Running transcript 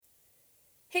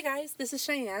Hey guys, this is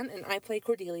Cheyenne, and I play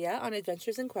Cordelia on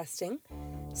Adventures in Questing.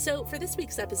 So for this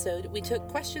week's episode, we took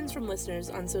questions from listeners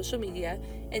on social media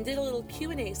and did a little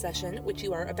Q&A session, which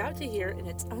you are about to hear in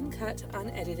its uncut,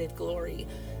 unedited glory.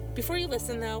 Before you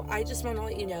listen, though, I just want to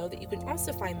let you know that you can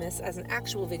also find this as an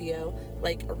actual video,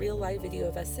 like a real live video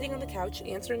of us sitting on the couch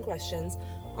answering questions,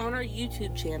 on our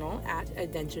YouTube channel at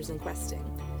Adventures in Questing.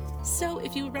 So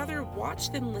if you would rather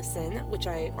watch than listen, which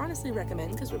I honestly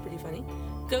recommend because we're pretty funny,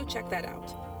 go check that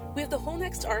out. We have the whole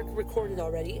next arc recorded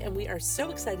already, and we are so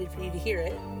excited for you to hear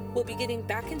it. We'll be getting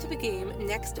back into the game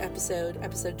next episode,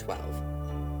 episode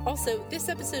 12. Also, this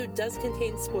episode does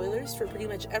contain spoilers for pretty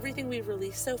much everything we've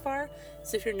released so far,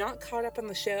 so if you're not caught up on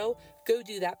the show, go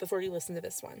do that before you listen to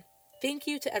this one. Thank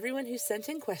you to everyone who sent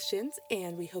in questions,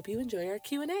 and we hope you enjoy our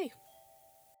Q&A.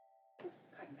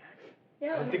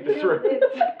 Yeah, I think this room.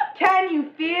 Can you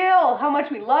feel how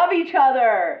much we love each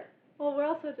other? Well, we're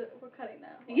cutting now.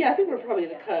 Yeah, I think we're probably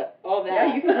going to cut all that.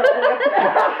 Yeah, you can cut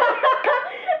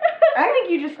I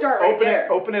think you just start right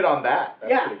there. Open it on that.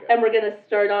 That's Yeah, pretty good. And we're going to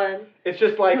start on... It's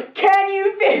just like... Can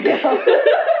you feel?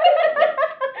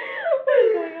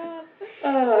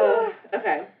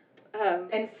 Okay.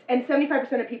 And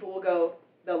 75% of people will go,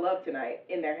 they'll love tonight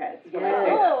in their heads when I say that.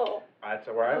 Oh, That's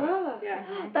where I went. Yeah.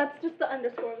 that's just the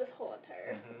underscore of this whole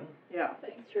entire Mm-hmm. Yeah.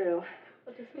 thing. It's true.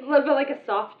 We'll just be- What about like a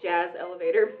soft jazz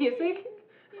elevator music?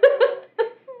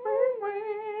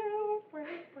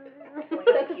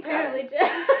 That's apparently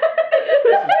jazz.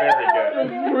 This is very good.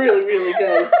 This is really, really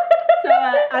good. So,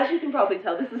 as you can probably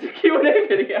tell, this is a Q&A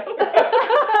video.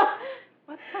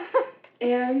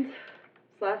 and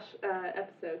 /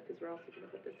 episode, because we're also going to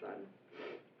put this on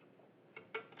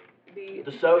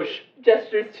The Soch.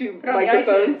 gestures to Put it on the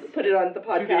microphones, iTunes. put it on the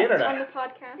podcast. To the internet. On the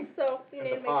podcast, so we need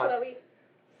to make sure that we.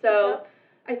 So,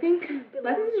 I think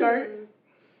let's start.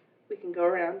 We can go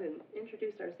around and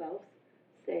introduce ourselves,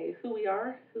 say who we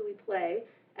are, who we play,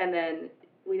 and then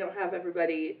we don't have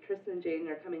everybody. Tristan and Jane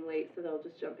are coming late, so they'll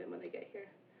just jump in when they get here.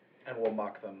 And we'll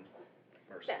mock them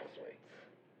mercilessly.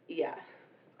 Yeah,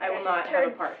 I will not have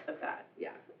a part of that.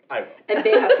 yeah. I will. And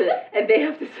they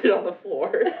have to sit on the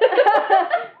floor.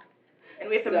 And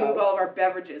we have to So. move all of our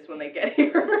beverages when they get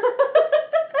here.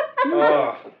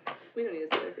 Oh, We don't need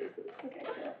to see their faces. Okay,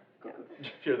 cool.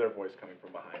 hear their voice coming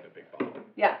from behind a big bottle.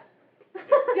 Yeah.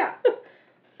 Yeah.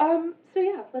 So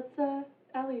yeah, let's.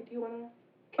 Allie, do you want to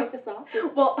kick us off?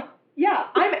 Well, yeah,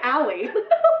 I'm Allie.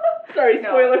 Sorry, No.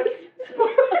 spoilers.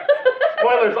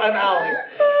 Spoilers, I'm Allie.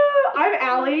 I'm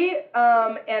Allie,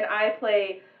 and I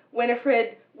play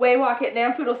Winifred Waywocket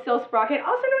Namfoodle Silsprocket,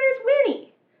 also known as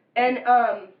Winnie. And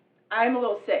I'm a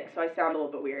little sick, so I sound a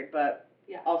little bit weird, but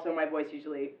Yeah. also my voice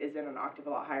usually is in an octave a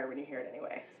lot higher when you hear it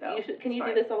anyway. So Can you it's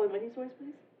do fine. this all in Winnie's voice,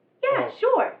 please? Yeah, Oh.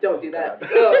 sure. Don't do that. God.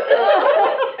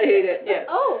 Oh, I hate it. Yeah.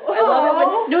 Oh. I love it when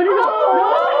no.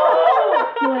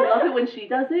 Oh. No, I love it when she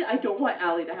does it. I don't want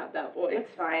Allie to have that voice. It's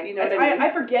fine. You know what I mean?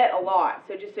 I forget a lot,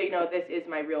 so just so you know, this is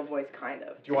my real voice, kind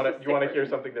of. Do you want Just a to hear sick version.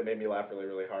 something that made me laugh really,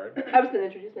 really hard? I was gonna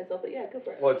introduce myself, but yeah, go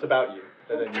for it. Well, it's about you.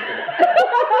 And then you can.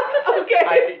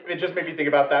 Okay. It just made me think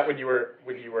about that when you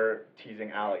were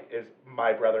teasing Allie. Is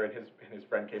my brother and his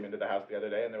friend came into the house the other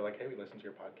day and they were like, "Hey, we listened to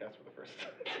your podcast for the first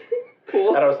time."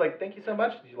 Cool. And I was like, "Thank you so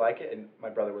much. Did you like it?" And my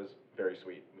brother was very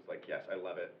sweet. He was like, "Yes, I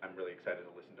love it. I'm really excited to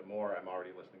listen to more. I'm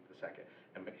already listening to the second."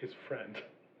 And his friend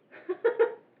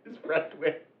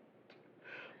went,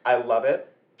 "I love it.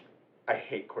 I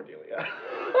hate Cordelia."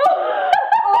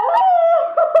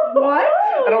 What?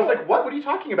 And I was like, "What? What are you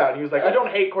talking about?" And he was like, "I don't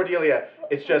hate Cordelia.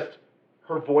 It's just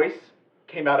her voice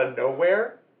came out of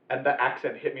nowhere, and the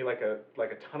accent hit me like a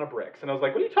ton of bricks." And I was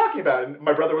like, "What are you talking about?" And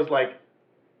my brother was like,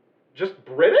 "Just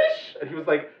British?" And he was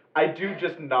like, "I do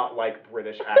just not like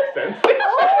British accents."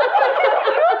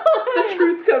 The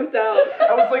truth comes out.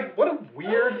 I was like, "What a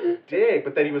weird dig."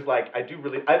 But then he was like, "I do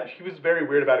really." He was very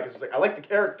weird about it because he was like, "I like the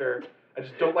character. I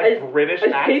just don't like British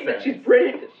I hate accents." that she's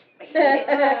British. It's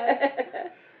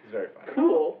very funny.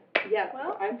 Cool. Yeah.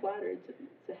 Well. I'm flattered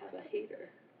to have a hater.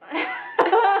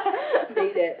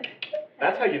 Made it.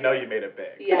 That's how you know you made it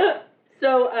big. Yeah.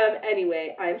 So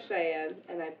anyway, I'm Cheyenne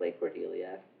and I play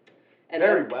Cordelia. And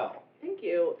Very well. Thank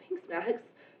you. Thanks, Max.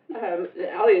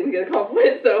 Allie didn't get a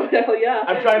compliment, so hell yeah.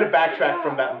 I'm trying to backtrack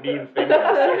from that mean thing that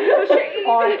I said.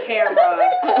 On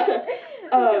camera.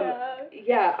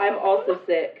 Yeah, I'm also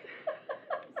sick.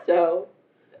 So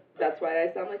that's why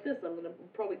I sound like this. I'm gonna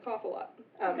probably cough a lot.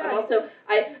 I'm also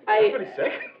Everybody's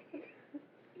sick.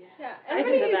 Yeah, I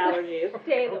everybody just have needs allergies. to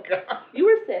stay Oh, the God. You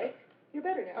were sick. You're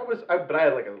better now. But I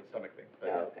had like a stomach thing. But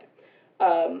Oh,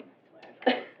 yeah.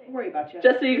 okay. Don't worry about you.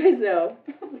 Just so you guys know,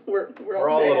 we're We're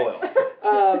all a sick.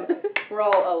 little ill. We're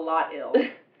all a lot ill.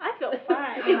 I feel fine.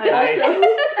 bag.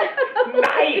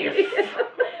 Nice.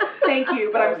 Thank you,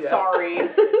 but I'm Oh, yeah. sorry.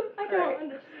 I don't Right.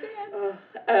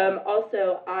 understand.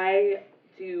 Also, I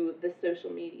do the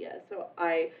social media, so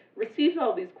I received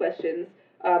all these questions,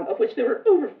 of which there were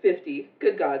over 50.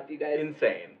 Good God, you guys.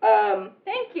 Insane.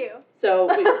 Thank you. So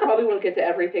we probably won't get to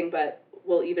everything, but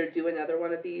we'll either do another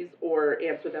one of these or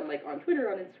answer them like on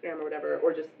Twitter, on Instagram, or whatever,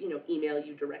 or just email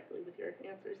you directly with your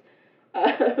answers.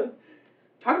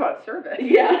 Talk about service.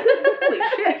 Yeah. Holy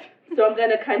shit. So I'm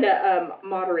gonna kind of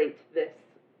moderate this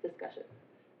discussion.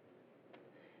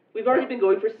 We've already been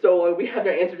going for so long. We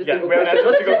haven't answered a Yeah, single we haven't question.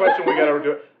 answered a single question. We gotta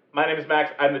do it. My name is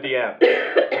Max. I'm the DM.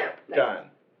 Nice. Done.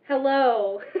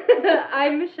 Hello,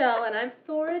 I'm Michelle, and I'm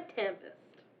Thora Tempest.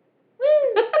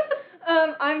 Woo!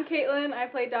 I'm Caitlin. I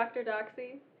play Dr.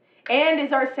 Doxy. And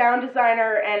is our sound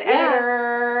designer and Yeah.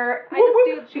 editor. I just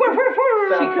do- She Sound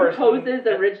person, composes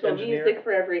original engineer. music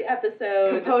for every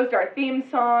episode. Composed our theme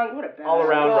song. What a badass. All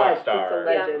around God, rock just a star.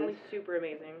 legend. Yeah, super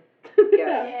amazing.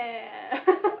 Yes. Yeah.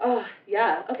 Oh,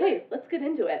 yeah. Okay, let's get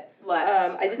into it. Let's.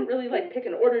 I didn't really pick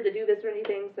an order to do this or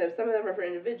anything, so some of them are for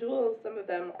individuals, some of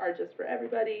them are just for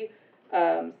everybody.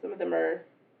 Some of them are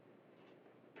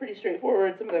pretty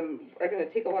straightforward, some of them are going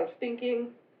to take a lot of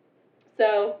thinking.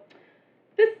 So,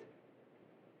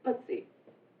 let's see.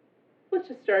 Let's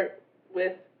just start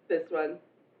with this one.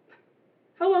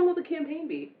 How long will the campaign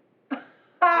be?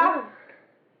 Ah.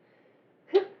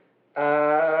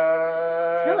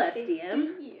 Tell us,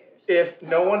 DM. If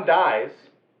no one dies,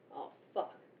 Oh,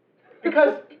 fuck.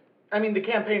 because I mean the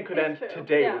campaign could end It's true,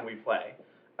 today yeah. when we play,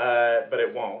 but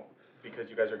it won't because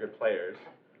you guys are good players.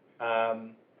 I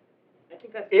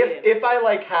think that's If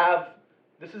I have,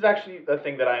 this is actually a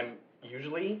thing that I'm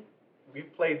usually.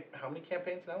 We've played how many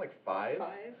campaigns now? Like 5.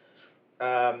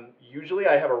 5? Usually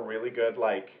I have a really good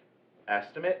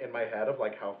estimate in my head of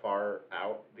how far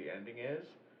out the ending is.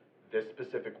 This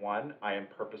specific one, I am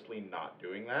purposely not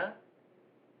doing that.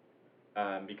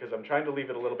 Because I'm trying to leave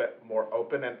it a little bit more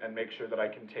open and make sure that I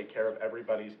can take care of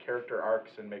everybody's character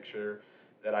arcs and make sure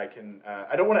that I can.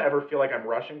 I don't want to ever feel like I'm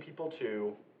rushing people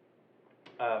to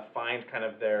find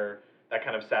that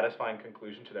kind of satisfying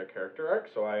conclusion to their character arc.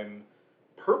 So I'm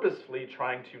purposefully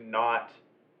trying to not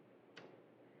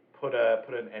put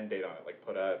an end date on it,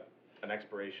 put an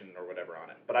expiration or whatever on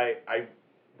it. But I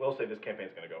will say this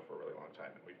campaign's going to go for a really long time,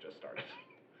 and we've just started.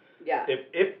 Yeah.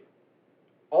 If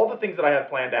all the things that I have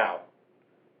planned out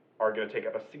are going to take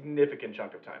up a significant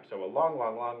chunk of time, so a long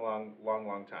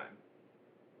time,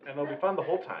 and it'll be fun the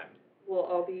whole time. We'll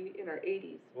all be in our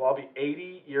 80s We'll all be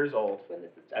 80 years old, when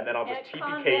this is done. and then I'll just Yeah,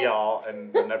 calm TPK down. y'all,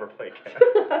 and we'll never play again.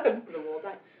 Then we'll all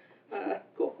die.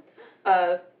 Cool.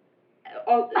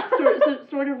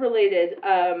 Sort of related.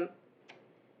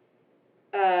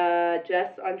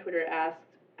 Jess on Twitter asked.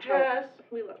 Jess.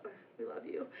 We love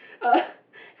you.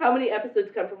 How many episodes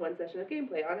come from one session of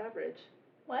gameplay on average?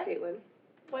 What? Caitlin.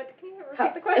 What? Can you How-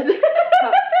 repeat the question?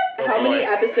 How many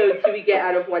boy. episodes do we get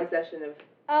out of one session of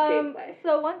gameplay?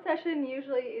 So one session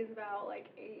usually is about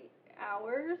 8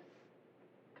 hours.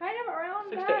 Kind of around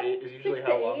 6 that. to 8 is usually 6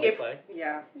 to how long 8. we play.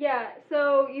 Yeah. Yeah,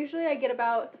 so usually I get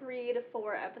about 3 to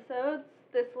 4 episodes.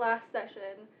 This last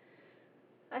session,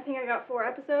 I think I got 4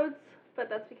 episodes, but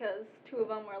that's because 2 of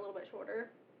them were a little bit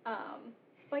shorter.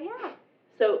 But yeah.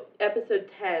 So episode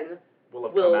 10 Will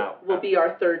have come out. will be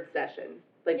our third session.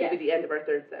 Will Yes. be the end of our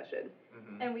third session.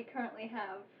 Mhm. And we currently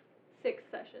have 6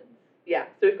 sessions. Yeah,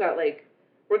 so we've got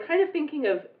we're kind of thinking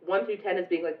of 1 through 10 as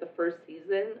being the first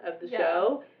season of the Yeah.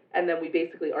 show, and then we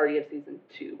basically already have season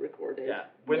 2 recorded. Yeah.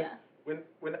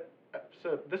 When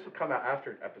so this will come out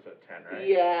after episode 10, right?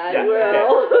 Yeah, Yeah, it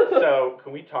will. So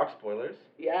can we talk spoilers?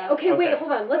 Yeah. Okay, wait, Okay.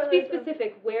 hold on. Let's be Spoilers.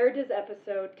 specific. Where does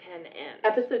episode 10 end?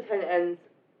 Episode 10 ends.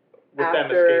 With After-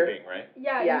 them escaping, right?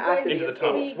 Yeah, Yeah, you guys after Into the escape.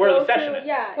 tunnels, we where go the session through, is.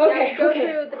 Yeah, Okay, we go okay.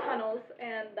 through the tunnels,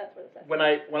 and that's where the session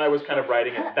When I was kind of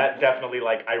writing it, that definitely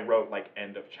I wrote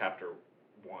end of chapter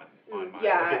 1 on mine.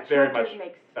 Yeah. It very chapters much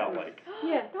makes felt sense. like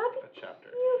Yeah. That'd be a chapter.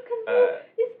 cute, because Uh,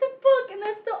 it's the book, and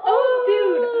that's the old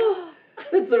dude.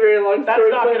 That's a very long That's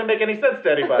story. not but- going to make any sense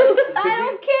to anybody. I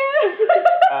don't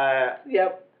care.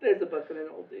 Yep, there's a book and an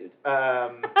old dude.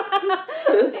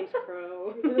 His name's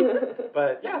Crow.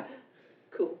 But yeah.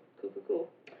 Cool. Ooh,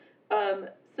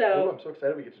 So I'm so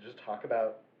excited we get to just talk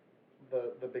about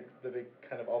the big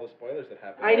kind of all the spoilers that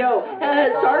happen. I know.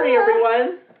 Sorry,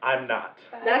 everyone. I'm not.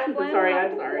 Max isn't sorry.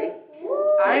 I'm sorry.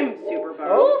 I'm super bummed.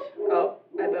 Oh,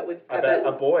 I bet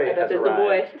a boy I bet has there's arrived. a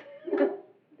boy.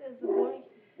 There's the boy.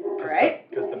 All right.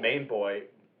 Because the main boy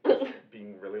is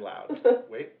being really loud.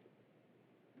 Wait.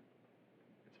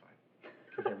 It's fine.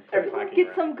 You can hear him Everything- clacking Get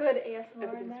around. some good ASMR in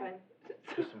Everything's there. fine.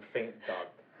 Just some faint dog.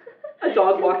 A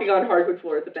dog walking on hardwood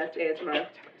floor, the best ASMR.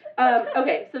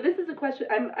 Okay, so this is a question.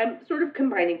 I'm sort of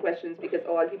combining questions because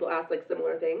a lot of people ask like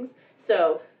similar things.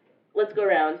 So let's go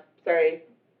around. Sorry,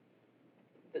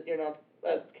 that you're not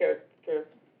a character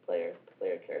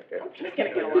character. I'm just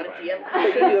gonna get a lot of DM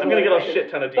I'm gonna get a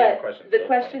shit ton of DM But questions. the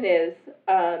question is,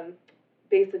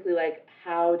 basically like,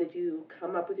 how did you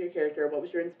come up with your character? What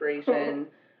was your inspiration?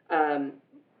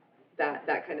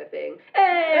 That kind of thing.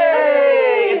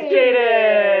 Hey, it's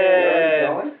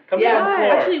Jaden. Come sit on the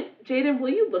floor. Actually, Jaden, will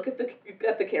you look at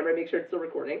the camera and make sure it's still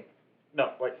recording?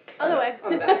 No, like. Other way.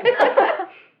 On the back.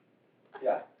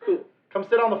 Yeah. Cool. Come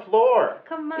sit on the floor.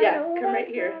 Come on. Yeah, come right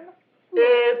here.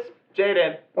 It's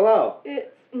Jaden. Hello.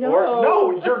 It's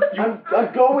No, you're.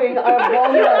 I'm going. I have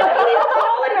long legs. It's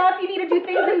tall enough. You need to do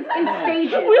things in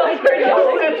stages. We all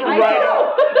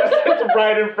Just sits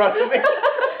right in front of me.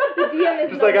 The DM is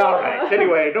Just like, all right.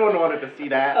 Anyway, no one wanted to see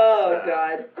that. Oh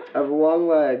God. I have long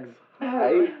legs.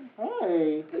 Hi. Hi. How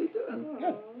you doing?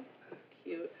 Good.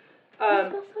 Cute. It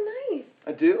smells so nice.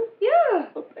 I do? Yeah.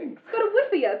 Oh, thanks. It's got a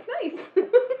whiff of you. It's nice.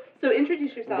 So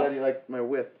introduce I'm yourself glad you like my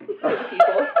whip. to the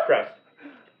people. Gross.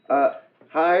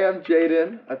 Hi, I'm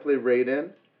Jaden. I play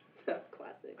Raiden.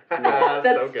 Classic. That's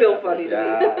That's so good. still funny to me.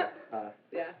 Yeah.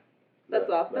 Yeah. That's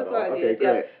all. That's all I Okay, needed.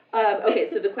 great. Yeah. Okay,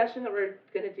 so the question that we're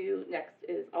going to do next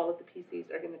is all of the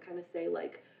PCs are going to kind of say,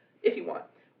 like, if you want,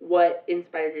 what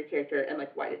inspired your character and,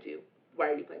 like, why are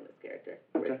you playing this character?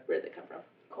 Okay. Where did it come from?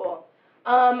 Cool.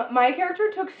 My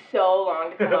character took so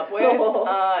long to come up with.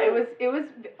 It was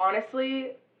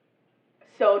honestly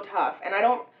so tough, and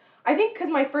I think because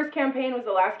my first campaign was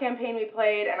the last campaign we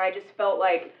played, and I just felt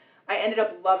like I ended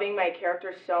up loving my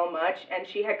character so much, and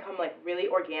she had come like really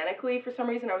organically for some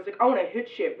reason. I was like, I want to hit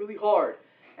shit really hard,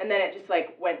 and then it just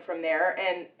like went from there.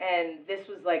 And this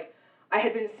was like, I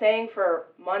had been saying for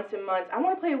months and months, I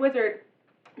want to play a wizard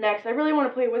next. I really want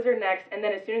to play a wizard next. And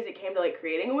then as soon as it came to like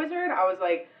creating a wizard, I was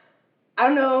like, I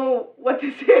don't know what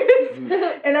this is,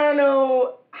 and I don't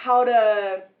know how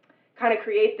to kind of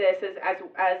create this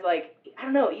as like, I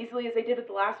don't know, easily as I did with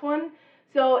the last one.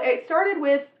 So it started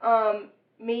with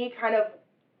me kind of,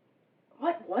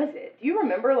 what was it? Do you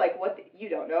remember like you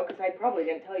don't know, because I probably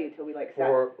didn't tell you till we like sat.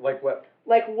 Or like what?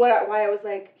 Like why I was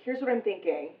like, here's what I'm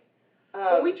thinking.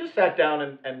 Well, we just sat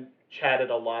down and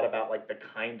chatted a lot about like the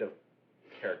kind of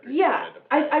character. Yeah, you wanted to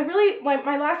play. I really,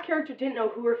 my last character didn't know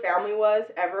who her family was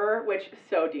ever, which is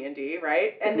so D&D,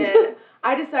 right? And then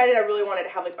I decided I really wanted to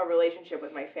have like a relationship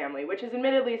with my family, which is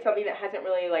admittedly something that hasn't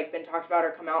really like been talked about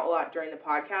or come out a lot during the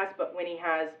podcast, but Winnie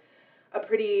has a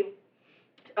pretty,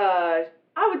 I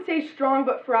would say strong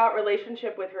but fraught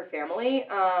relationship with her family,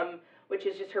 which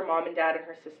is just her mom and dad and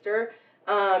her sister.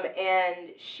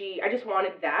 And I just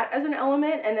wanted that as an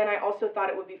element, and then I also thought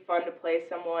it would be fun to play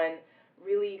someone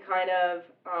really kind of,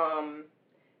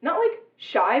 not like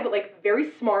shy, but like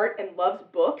very smart and loves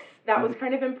books. That was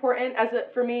kind of important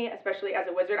for me, especially as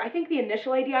a wizard. I think the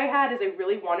initial idea I had is I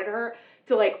really wanted her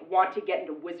to like want to get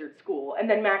into wizard school, and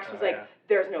then Max was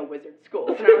there's no wizard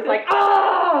schools, and I was like,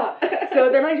 ah!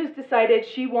 So then I just decided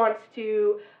she wants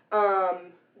to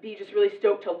be just really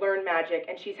stoked to learn magic,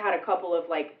 and she's had a couple of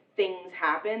like things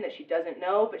happen that she doesn't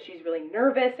know, but she's really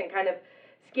nervous and kind of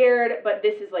scared, but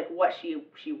this is like what she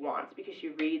wants because she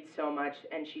reads so much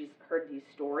and she's heard these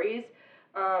stories.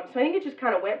 So I think it just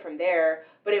kind of went from there,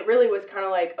 but it really was kind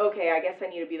of like, okay, I guess I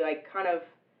need to be like kind of,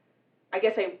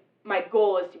 my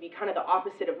goal is to be kind of the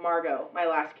opposite of Margot, my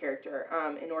last character,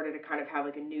 in order to kind of have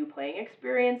like a new playing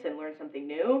experience and learn something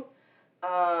new.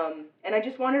 And I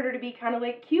just wanted her to be kind of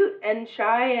like cute and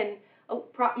shy and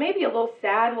maybe a little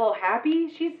sad, a little happy.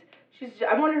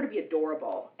 I want her to be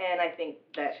adorable, and I think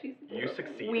that you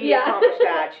succeeded. we accomplished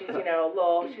that. She's, she's a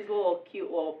little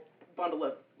cute little bundle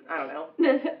of, I don't know,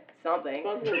 something.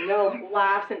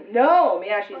 Laughs and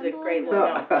she's a great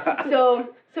little gnome.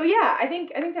 So yeah, I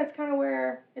think that's kind of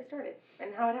where it started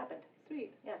and how it happened.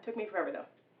 Sweet. Yeah, it took me forever though.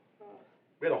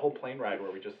 We had a whole plane ride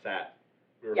where we just sat.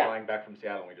 We were flying back from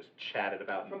Seattle and we just chatted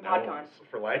about From gnomes PodCon.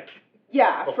 for like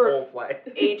Yeah, the for whole flight.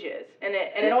 ages, and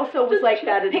it also was Just like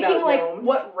chatted picking about like gnomes.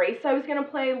 what race I was gonna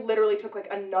play. Literally took like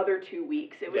another 2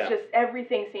 weeks. It was Yeah. just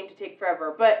everything seemed to take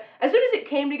forever. But as soon as it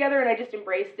came together and I just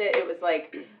embraced it, it was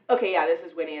like, okay, yeah, this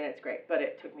is Winnie and it's great. But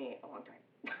it took me a long time.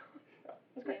 It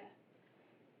was great.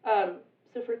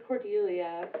 So for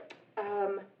Cordelia,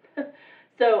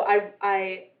 so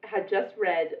I had just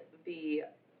read the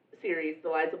series, The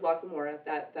Lives of Locke Lamora,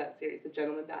 that series, The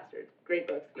Gentleman Bastards. Great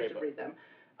books. You should read them.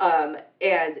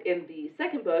 And in the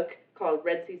second book, called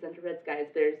Red Seas Under Red Skies,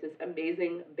 there's this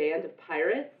amazing band of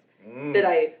pirates that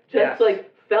I just like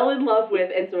fell in love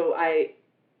with, and so I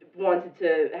wanted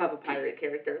to have a pirate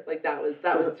character. Like that was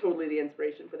totally the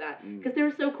inspiration for that because they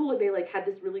were so cool and they like had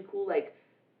this really cool like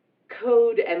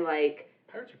code and like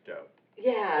Pirates are dope.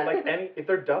 yeah. Like if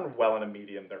they're done well in a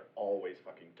medium, they're always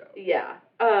fucking dope. Yeah.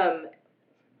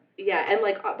 Yeah, and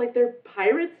like they're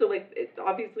pirates, so like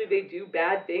obviously they do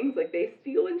bad things, like they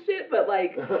steal and shit, but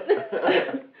like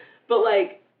but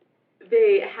like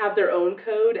they have their own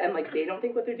code and like they don't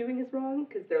think what they're doing is wrong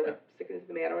because they're like sticking to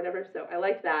the man or whatever. So I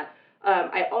liked that.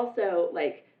 I also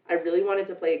like I really wanted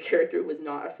to play a character who was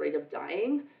not afraid of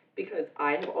dying because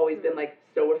I have always been like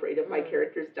so afraid of my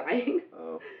characters dying.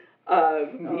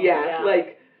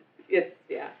 Like it's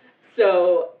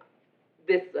So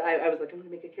this I was like I'm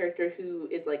gonna make a character who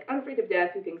is like unafraid of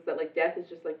death, who thinks that like death is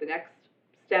just like the next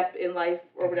step in life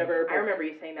or whatever. I remember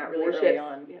you saying that really early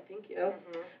on. Yeah, thank you.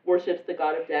 Worships the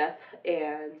god of death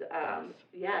and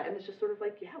and it's just sort of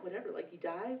like whatever. Like you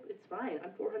die, it's fine.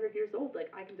 I'm 400 years old.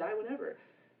 Like I can die whenever.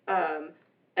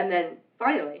 And then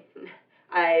finally,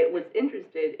 I was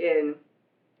interested in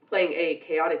playing a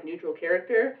chaotic neutral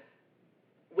character,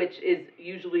 which is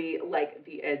usually like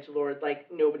the edgelord, like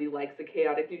nobody likes a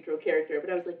chaotic neutral character. But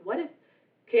I was like, what if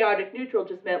chaotic neutral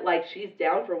just meant like she's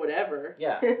down for whatever?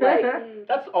 Yeah. Like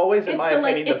That's always, in my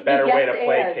opinion, the better way to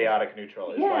play chaotic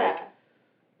neutral. Is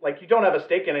like you don't have a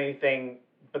stake in anything,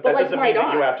 but that doesn't mean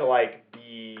that you have to like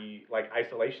be like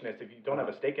isolationist. If you don't have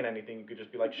a stake in anything, you could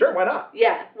just be like, sure, why not?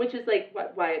 Yeah, which is like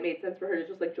why it made sense for her to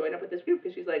just like join up with this group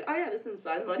because she's like, oh yeah, this is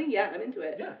fun, money, yeah, I'm into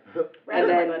it. Yeah. And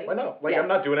then, why not? Like I'm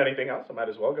not doing anything else. I might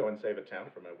as well go and save a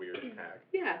town from a weird hag.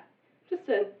 Yeah, just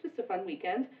a fun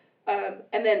weekend.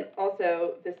 And then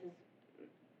also this is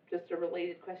just a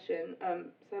related question.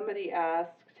 Somebody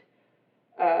asked,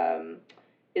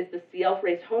 is the Sea Elf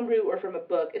race homebrew or from a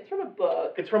book? It's from a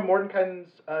book. It's from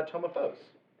Mordenkainen's Tome of Foes.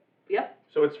 Yep.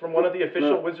 So it's from one of the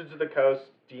official Wizards of the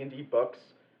Coast D&D books,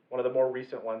 one of the more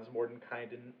recent ones,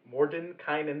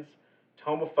 Mordenkainen's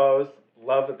Tome of Foes.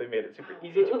 Love that they made it super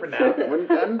easy to pronounce.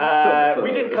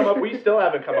 We still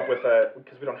haven't come up with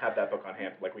because we don't have that book on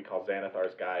hand, like we call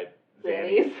Xanathar's Guide.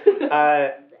 Xannies.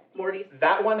 Morty's.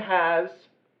 That one has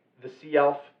the Sea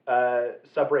Elf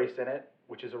subrace in it,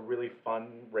 which is a really fun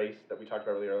race that we talked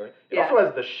about earlier. It also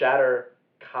has the Shatter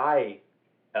Kai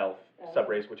Elf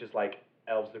subrace, which is like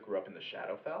elves that grew up in the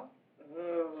Shadowfell,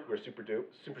 who are super duper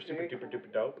duper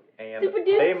dope, and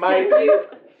they might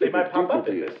pop up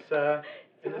in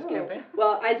this campaign.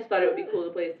 Well, I just thought it would be cool to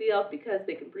play a sea elf because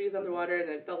they can breathe underwater, and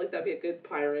I felt like that'd be a good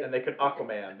pirate. And they can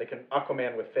Aquaman. They can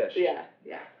Aquaman with fish. Yeah.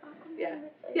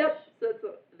 Yep.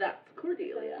 So that's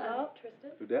Cordelia. Oh,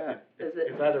 Tristan. Who dat?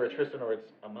 It's either a Tristan or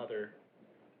it's a mother.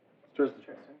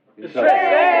 Tristan.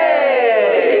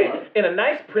 Hey! In a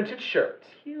nice printed shirt.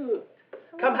 Cute.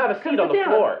 Come have a seat on the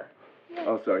floor.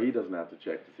 Oh, so he doesn't have to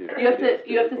check to see if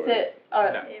you have to sit.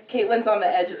 No. Caitlin's on the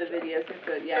edge of the video, so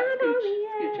scooch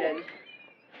in.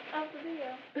 Off the video.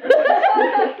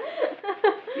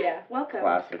 Yeah, welcome.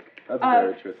 Classic. That's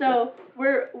very Tristan. So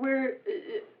we're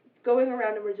going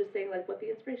around and we're just saying like what the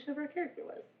inspiration of our character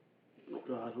was. Oh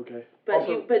God. Okay. But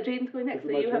Jaden's going next, so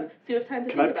you have time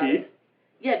to think about it.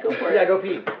 Yeah, go for it. Yeah, go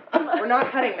pee. We're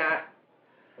not cutting that.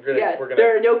 We're gonna,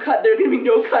 there are gonna be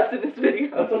no cuts in this video.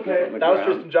 That's okay. That was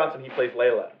Tristan Johnson. He plays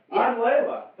Layla. Yeah. I'm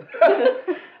Layla.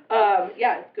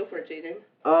 Yeah, go for it, Jaden.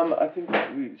 I think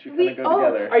we should kind of go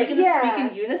together. Are you gonna speak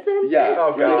in unison? Yeah.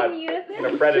 Oh God. In unison? In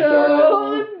a predator.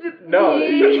 No.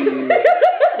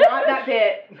 Not that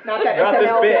bit. Not that Not this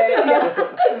SNL bit.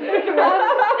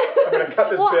 I'm I'm gonna cut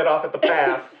this bit off at the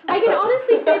pass. I can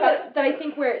honestly say that I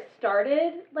think where it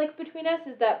started, like, between us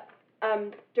is that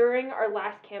during our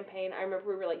last campaign, I remember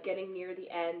we were, like, getting near the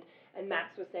end, and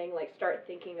Max was saying, like, start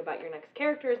thinking about your next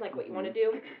characters, like, what you want to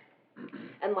do.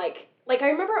 And, like, I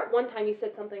remember at one time you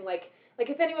said something like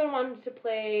if anyone wanted to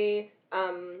play,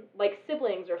 like,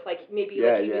 siblings, or if, like, maybe, you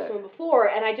used one before,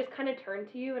 and I just kind of turned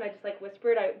to you, and I just, like,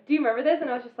 whispered, do you remember this? And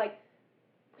I was just like,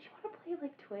 would you want to play,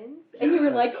 like, twins? And you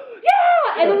were like,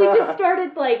 yeah! And then we just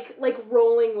started, like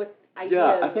rolling with ideas.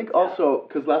 Yeah, I think also,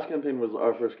 because last campaign was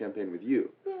our first campaign with you.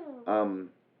 Yeah.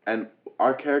 And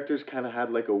our characters kind of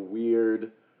had, like, a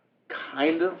weird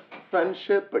kind of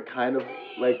friendship, but kind of,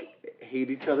 like, hate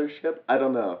each other ship. I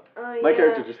don't know. My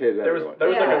character just hated everyone. There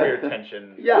was like a weird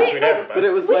tension between everybody. But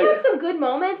it was we had some good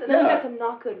moments, and then we had some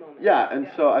not good moments. Yeah, and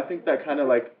so I think that kind of,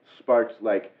 like, sparked,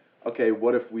 like, okay,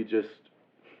 what if we just,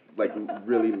 like,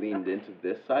 really leaned into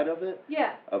this side of it?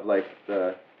 Yeah. Of, like,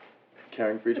 the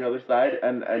caring for each other side,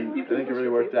 and I think it really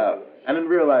worked out. And in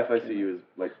real life, I see you as,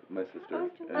 like, my sister,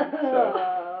 and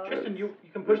so... Tristan, you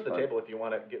can push the table if you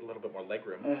want to get a little bit more leg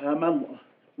room.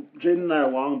 Jaden and I are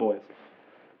long boys.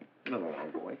 I'm not a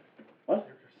long boy. What?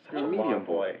 You're a medium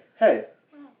boy. Hey.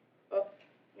 Oh,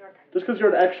 you are Just because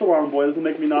you're an extra long boy doesn't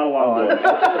make me not a long boy.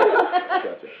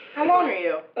 Gotcha. How long are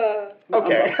you?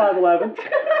 Okay. I'm 5'11".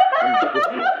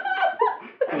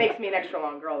 That makes me an extra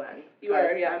long girl then. You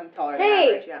are, yeah. I'm taller Hey.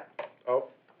 than average, yeah. Oh.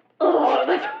 Oh,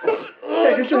 that's.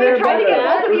 Hey, get your we hair tried to done get there.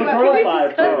 both of There's you, a but girl can we vibe,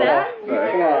 discuss too. that?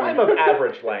 Sorry. Come on. I'm of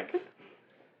average length.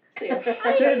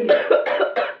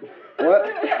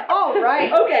 What? All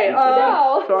right. Okay, So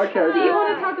our So, do character. you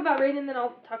want to talk about Raiden, then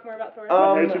I'll talk more about Thor?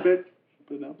 My hair too big?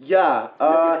 But no. Yeah.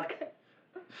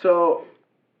 So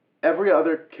every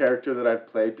other character that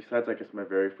I've played, besides I guess my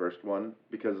very first one,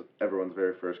 because everyone's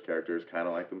very first character is kind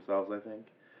of like themselves, I think,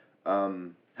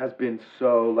 has been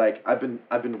so like I've been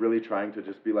really trying to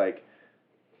just be like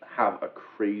have a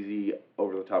crazy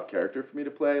over the top character for me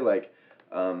to play. Like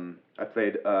I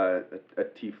played a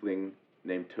tiefling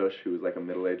named Tush, who was like a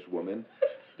middle-aged woman.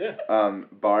 Yeah.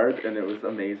 Bard, and it was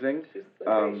amazing. She's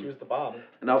so great. She was the bomb.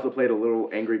 And I also played a little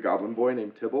angry goblin boy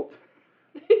named Tybalt.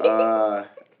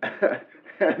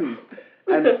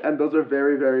 And those are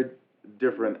very, very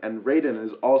different. And Raiden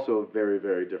is also very,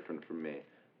 very different from me.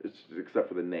 It's just, except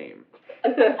for the name.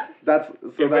 That's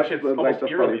so In that's which it's the, like almost the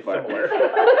eerily funny part. similar.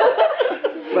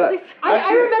 But I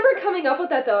actually- remember coming up with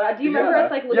that though. Do you remember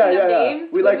us like looking up names?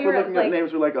 We when like we were were looking up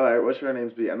names. We're like, all right, what should our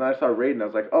names be? And then I saw Raiden. I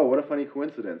was like, oh, what a funny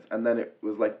coincidence. And then it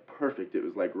was like perfect. It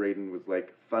was like Raiden was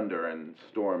like thunder and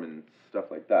storm and stuff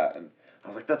like that. And I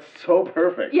was like, that's so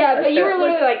perfect. Yeah, I but you were can't,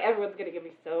 literally like, everyone's gonna give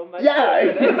me so much. Yeah,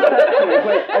 credit." exactly.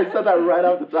 Like, I said that right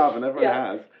off the top, and everyone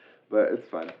Yeah. has. But it's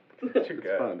fun. It's too It's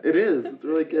good. fun. It is. It's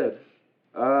really good.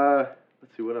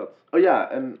 Let's see what else. Oh yeah,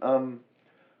 and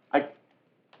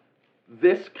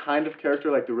this kind of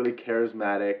character, like the really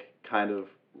charismatic, kind of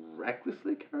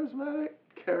recklessly charismatic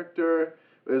character,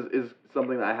 is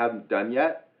something that I haven't done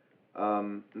yet.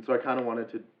 And so I kind of wanted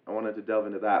to delve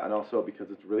into that, and also because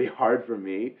it's really hard for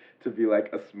me to be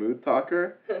like a smooth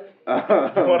talker. You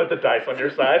wanted the dice on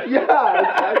your side? Yeah,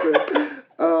 exactly.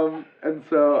 And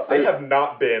so They have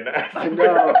not been as I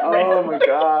know. Oh recently. my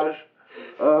gosh.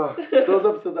 Oh, those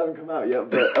episodes haven't come out yet,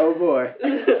 but oh boy.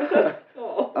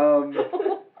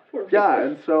 Yeah,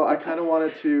 and so I kind of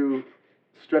wanted to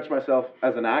stretch myself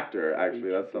as an actor.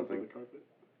 Actually, that's something.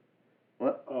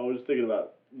 What? Oh, I was just thinking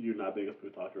about you not being a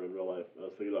smooth talker in real life. I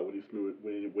was thinking about when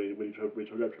you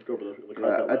tripped over the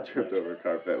carpet. I tripped over a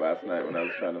carpet last night when I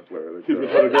was trying to flirt with a He's been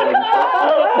girl. trying to go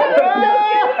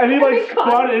like, and he like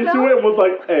spun into it and was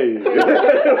like, hey.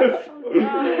 It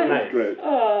was Nice. great.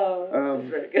 Oh, that's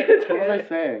very good. What was I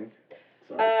saying?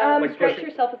 Sorry. Like Stretch pushing-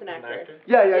 yourself as an As actor.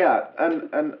 Yeah.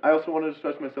 And I also wanted to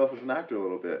stretch myself as an actor a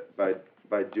little bit by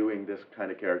doing this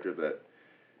kind of character that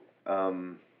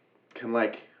can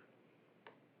like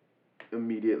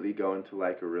immediately go into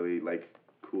like a really like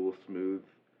cool, smooth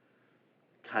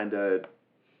kind of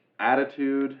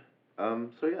attitude. So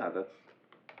yeah, that's.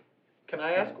 Can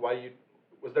I ask why you?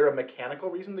 Was there a mechanical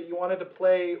reason that you wanted to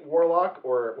play Warlock,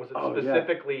 or was it Oh, yeah.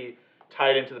 specifically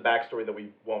tied into the backstory that we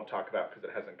won't talk about because it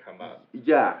hasn't come up?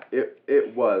 Yeah,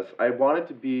 it was. I wanted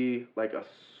to be like a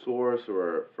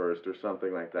sorcerer first or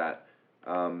something like that.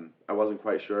 I wasn't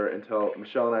quite sure until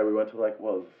Michelle and we went to like,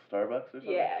 what was it, Starbucks or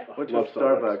something? Yeah. Went to Love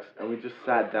Starbucks and we just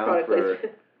sat down Product for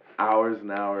placement. hours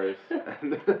and hours.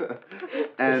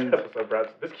 And This episode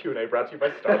this Q&A brought to you by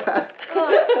Starbucks.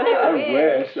 I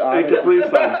wish. Hey, honestly. please,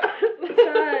 son.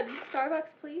 Starbucks,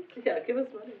 please. Yeah, give us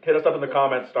money. Hit us up in the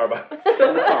comments, Starbucks.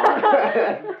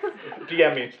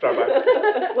 DM me,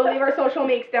 Starbucks. We'll leave our social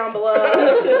meeks down below.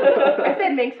 I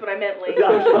said minks, but I meant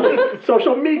links.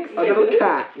 Social meeks. A little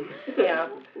cat. Yeah.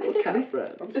 Little cat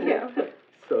friend. Yeah.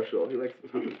 Social. He likes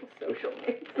Social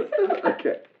minks.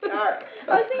 Okay. Alright.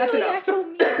 I was thinking That's like enough. actual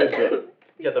meat. Good job.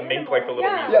 Yeah, the mink like the little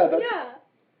Yeah. weasel. Yeah, that's. Yeah.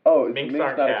 Oh, is Minks Minx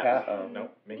aren't not cats. a cat? Oh. No,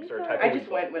 minks Minks are a are- type I of just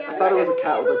weasel. went with I that. thought it was a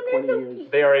cat with like 20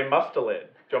 years. They are a mustelid.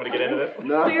 Do you want me to get into this?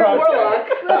 No. So you're a warlock.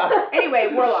 Anyway,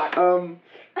 Warlock.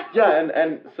 Yeah,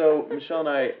 and so Michelle and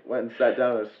I went and sat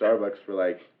down at Starbucks for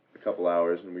like a couple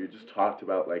hours, and we just talked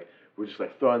about like we're just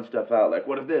like throwing stuff out, like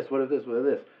what if this, what if this, what if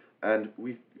this, and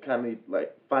we kind of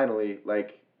like finally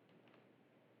like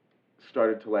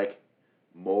started to like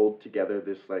mold together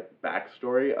this like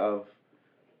backstory of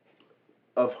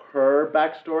her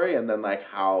backstory, and then like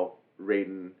how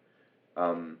Raiden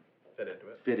Fit into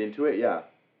it. fit into it, yeah.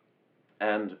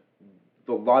 And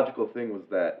the logical thing was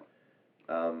that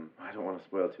I don't want to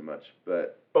spoil too much,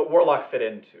 but But Warlock fit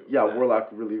into. yeah, that. Warlock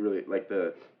really like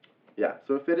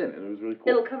so it fit in and it was really cool.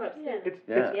 It'll come up soon.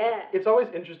 Yeah. It's always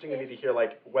interesting to me to hear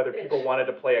like whether people wanted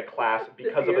to play a class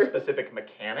because of a year. specific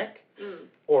mechanic Mm.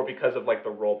 or because of like the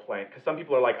role playing. Because some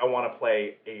people are like, I want to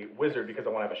play a wizard because I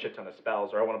want to have a shit ton of spells,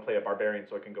 or I want to play a barbarian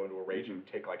so I can go into a rage and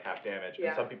take like half damage. Yeah.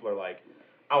 And some people are like,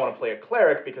 I want to play a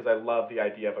cleric because I love the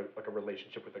idea of a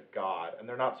relationship with a god, and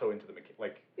they're not so into the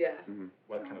Yeah.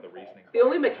 what kind of the reasoning. The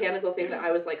only mechanical thing that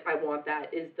I was like, I want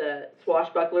that is the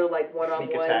swashbuckler, like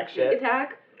one-on-one attack shit.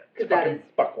 attack, It's because that fucking is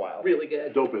buck wild. really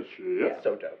good. Dope as shit. It's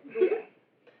so dope.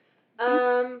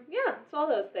 Yeah, so all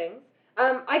those things.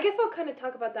 I guess I'll kind of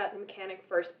talk about that mechanic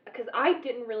first, because I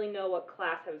didn't really know what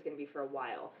class I was going to be for a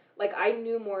while. Like, I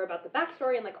knew more about the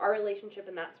backstory and, like, our relationship,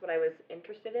 and that's what I was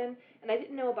interested in. And I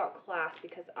didn't know about class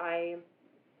because I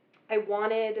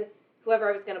wanted whoever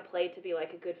I was going to play to be,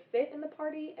 like, a good fit in the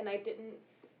party, and I didn't,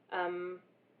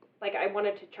 like, I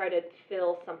wanted to try to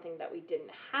fill something that we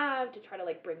didn't have, to try to,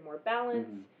 like, bring more balance.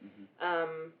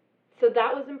 So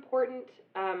that was important.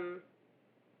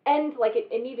 And, like, it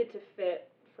needed to fit,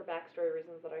 for backstory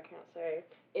reasons that I can't say,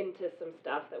 into some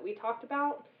stuff that we talked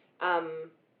about.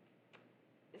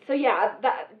 So yeah,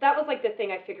 that was like the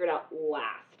thing I figured out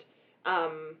last.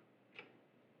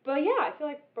 But yeah, I feel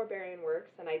like Barbarian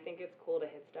works, and I think it's cool to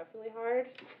hit stuff really hard.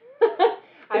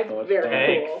 It's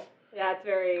very cool. Yeah, it's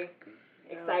very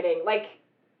exciting. Like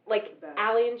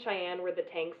Allie and Cheyenne were the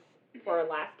tanks for our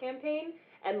last campaign,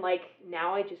 and like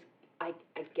now I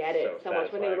get it so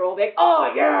much when they would roll back.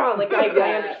 Oh yeah, like I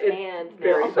understand. It's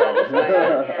very now.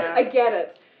 satisfying. I get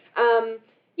it.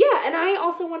 Yeah, and I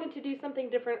also wanted to do something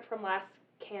different from last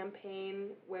campaign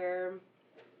where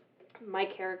my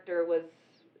character was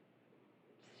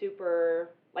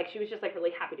super, like, she was just like really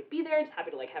happy to be there, just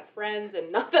happy to like have friends,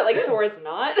 and not that like Thor's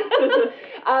not.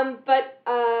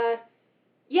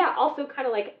 Yeah, also kind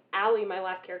of like Allie, my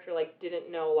last character, like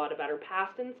didn't know a lot about her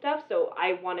past and stuff, so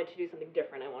I wanted to do something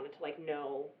different. I wanted to like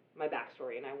know my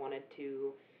backstory, and I wanted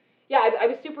to, yeah, I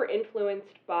was super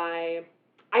influenced by,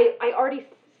 I already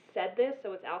said this,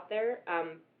 so it's out there,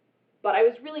 but I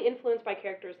was really influenced by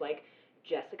characters like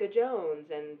Jessica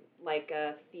Jones and like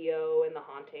Theo in The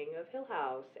Haunting of Hill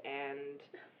House and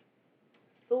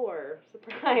Thor,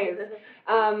 surprise.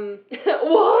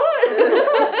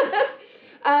 What?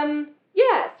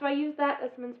 Yeah, so I use that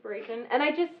as some inspiration, and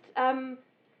I just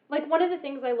like one of the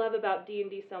things I love about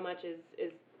D&D so much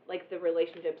is like the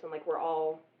relationships, and like we're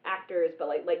all actors, but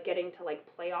like getting to like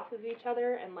play off of each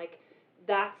other, and like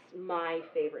that's my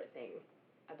favorite thing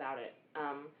about it.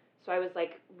 So I was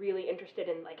like really interested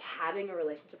in like having a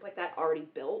relationship like that already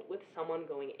built with someone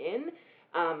going in.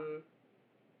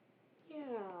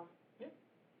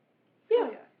 Yeah,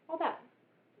 all that.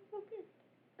 Okay.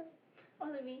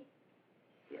 Only me.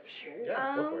 Yeah, sure.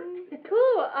 Yeah, go for it.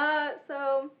 Cool.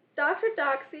 So Dr.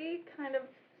 Doxy kind of.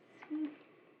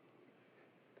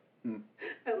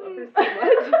 I love her so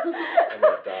much. I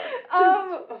love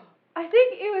Doc. I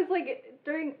think it was like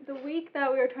during the week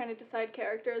that we were trying to decide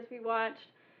characters, we watched.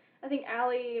 I think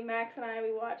Allie, Max, and I,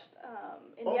 we watched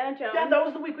Indiana Jones. Yeah, that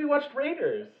was the week we watched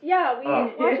Raiders. Yeah, we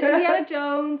watched Indiana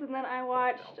Jones, and then I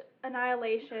watched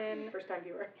Annihilation. First time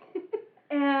viewer.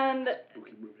 And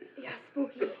Spooky movie. yeah,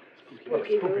 spooky.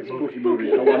 Spooky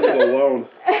movie. I watched it alone.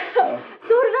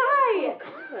 So did I.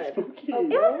 God. Spooky.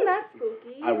 It wasn't that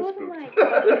spooky. I was It wasn't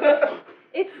spooked. like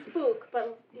it's spook,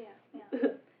 but yeah,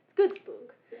 it's good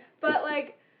spook. But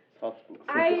like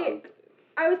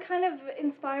I was kind of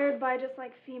inspired by just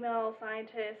like female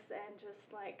scientists and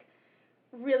just like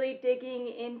really digging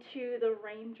into the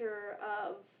ranger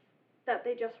of that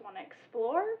they just want to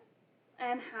explore,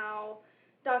 and how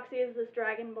Doxy is this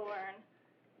dragonborn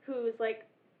who's like,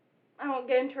 I won't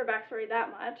get into her backstory that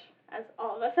much, as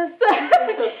all of us have said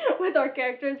with our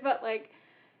characters, but like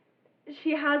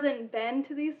she hasn't been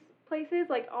to these places,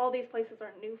 like all these places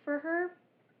are new for her,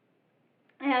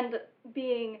 and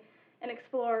being an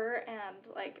explorer, and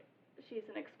like she's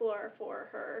an explorer for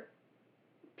her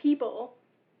people,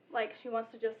 like she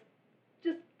wants to just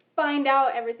find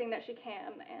out everything that she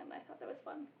can, and I thought that was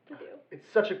fun to do. It's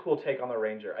such a cool take on the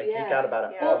Ranger. I geek Yeah. out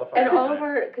about it Yeah. all the fucking And all time. of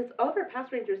our, because all of our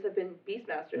past Rangers have been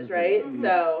Beastmasters, Mhm. right? Mhm.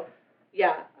 So,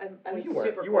 yeah, I'm Well, you super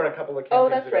weren't. cool. You weren't a couple of Oh,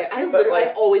 campaigns that's right. ago. I But, literally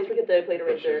like, always forget that I played a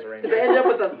that she was Ranger. a Because I ended up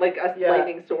with a Yeah.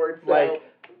 lightning sword, so. Like,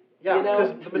 yeah, you know?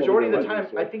 because the majority of the Lightning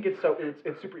time, sword. I think it's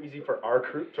super easy for our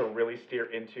group to really steer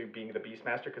into being the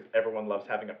Beastmaster because everyone loves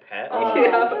having a pet. Oh, Yeah,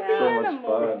 yeah. but the So much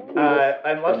animal. fun.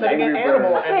 And loves An having an angry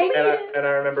animal, bird. and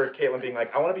I remember Caitlin being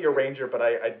like, I want to be a ranger, but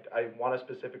I want to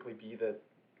specifically be the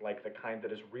kind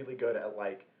that is really good at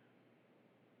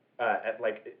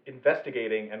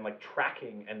investigating and like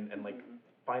tracking and like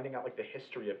finding out like the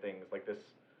history of things, like this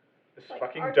Like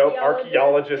fucking dope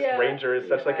archaeologist yeah. ranger is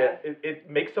such like Yeah. it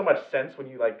makes so much sense when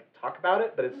you like talk about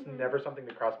it, but it's Mhm. never something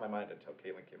that crossed my mind until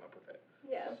Caitlin came up with it.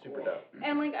 Yeah. Super dope.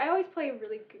 And like I always play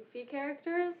really goofy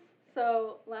characters.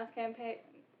 So last campaign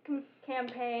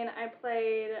I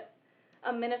played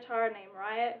a minotaur named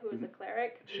Riot, who was a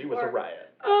cleric. She was a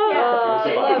riot. Oh, She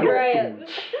was I love fun. Riot.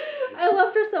 I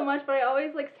loved her so much, but I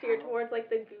always like steer towards like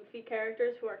the goofy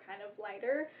characters who are kind of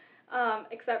lighter.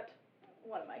 Except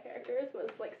one of my characters was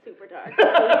like super dark.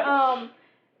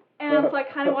 And so I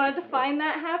kind of wanted to find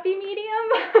that happy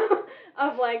medium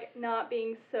of like not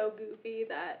being so goofy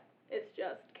that it's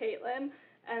just Caitlin,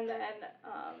 and then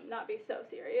not be so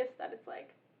serious that it's like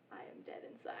I am dead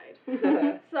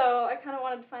inside. So I kind of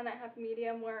wanted to find that happy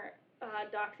medium where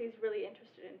Doxy's really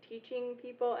interested in teaching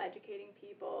people, educating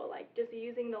people, like just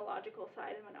using the logical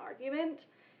side of an argument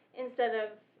instead of,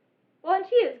 well, and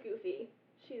she is goofy.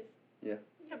 She's Yeah,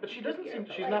 but she doesn't goofier, seem.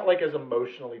 but, She's like, not like as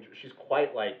emotionally. She's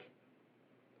quite like.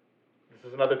 This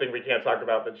is another thing we can't talk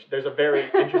about, but there's a very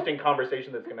interesting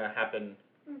conversation that's going to happen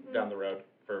down the road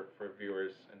for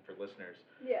viewers and for listeners.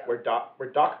 Yeah. Where Doc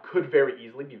could very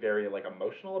easily be very like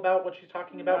emotional about what she's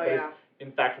talking about, but is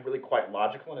in fact really quite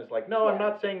logical and is like, no, I'm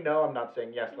not saying no, I'm not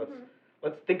saying yes.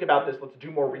 Let's think about this. Let's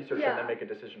do more research and then make a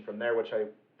decision from there. Which I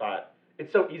thought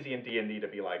it's so easy in D&D to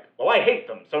be like, well, I hate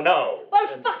them, so no. Well,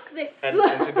 fuck this. And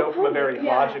to go from a very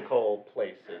logical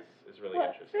place is really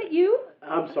interesting. Is that you?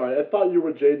 I'm sorry. I thought you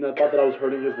were Jaden. I thought that I was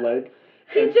hurting his leg.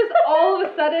 He just all of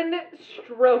a sudden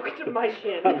stroked my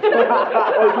chin. I was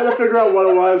trying to figure out what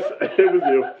it was. It was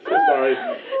you. So sorry.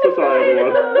 So sorry,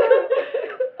 everyone.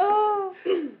 Oh.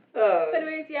 But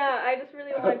anyways, yeah, I just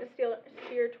really wanted to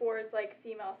steer towards like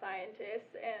female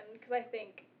scientists, and because I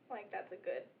think like that's a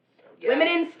good. Women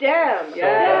in STEM. So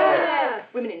Yes.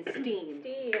 Women in STEAM.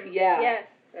 STEAM. Yeah. Yes.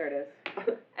 There it is.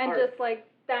 And Arts. just like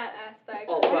that aspect.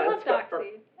 All I love arts.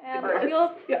 Doxy, and Arts.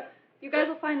 you guys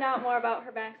will find out more about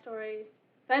her backstory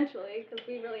eventually, because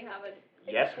we really haven't.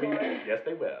 Yes, explored. yes,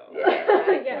 they will.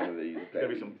 Yeah. One of these There's gonna be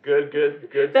babies. some good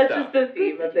That's stuff. just the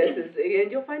theme of this,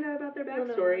 and you'll find out about their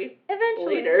backstory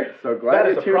Eventually. later. So glad That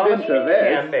you is a tuned promise into we this.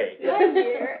 can make. Yeah. 1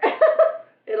 year.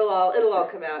 It'll all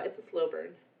come out. It's a slow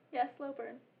burn. Yes, slow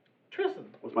burn. Tristan.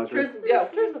 What's my turn? Tristan, go.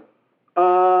 Tristan.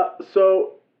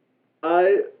 So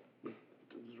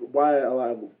why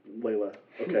allow Layla?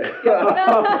 Okay.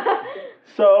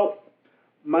 So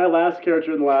my last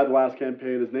character in the last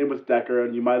campaign, his name was Decker,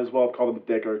 and you might as well have called him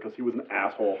Dicker because he was an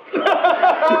asshole. He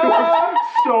was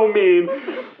so mean.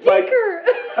 Like,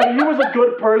 I mean, he was a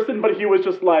good person, but he was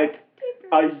just like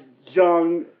a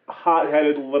young,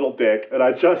 hot-headed little dick, and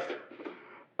I just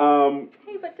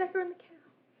Hey, but Decker and the cow.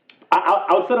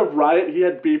 outside of Riot, he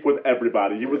had beef with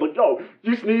everybody. He was like, yo,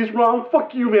 you sneezed wrong?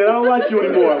 Fuck you, man. I don't like you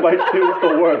anymore. Like, it was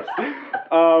the worst.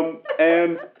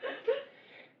 And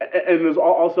there's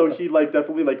also, he, like,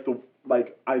 definitely, like,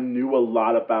 I knew a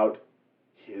lot about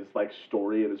his, like,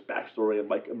 story and his backstory and,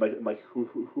 like who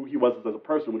he was as a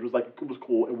person, which was, like, it was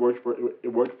cool. It worked for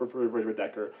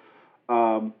Decker.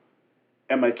 And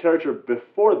my character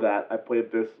before that, I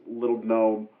played this little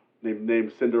gnome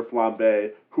named Cinder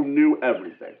Flambe, who knew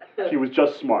everything. He was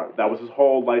just smart. That was his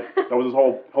whole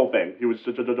whole thing. He was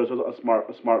just a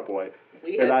smart boy.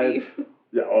 We had beef.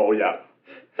 Yeah. Oh yeah.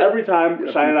 Every time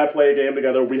Shine and I play a game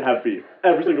together, we have beef.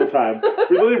 Every single time.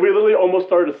 We literally almost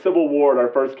started a civil war in our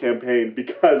first campaign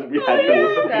because we had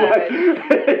beef.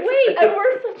 Wait, and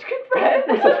we're such good friends.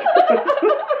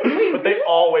 But they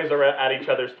always are at each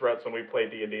other's throats when we play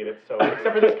D&D, and it's so,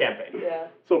 except for this campaign. Yeah.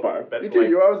 So far. But You too.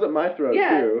 You're always at my throat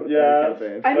Yeah. too. Yeah.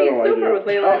 Campaign. I mean, don't so like far you. with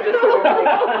Layla, I'm just sort of like,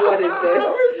 what is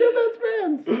We're still best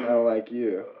friends. I don't like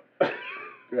you.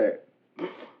 Great.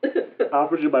 this? I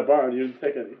offered you my bar and you didn't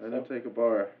take any. I don't take a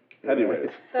bar. Anyways.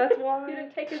 That's You why.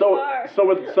 didn't take his So bar.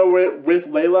 with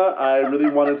Layla, I really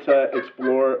wanted to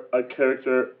explore a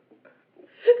character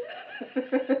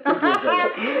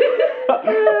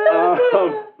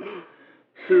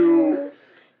who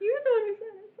You're the one who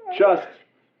said it. Sorry.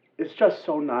 it's just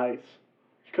so nice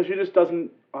because she just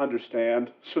doesn't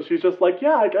understand. So she's just like,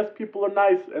 yeah, I guess people are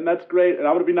nice and that's great, and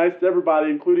I'm gonna be nice to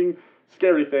everybody, including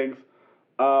scary things.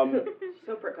 So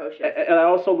precocious. And I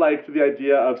also liked the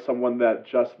idea of someone that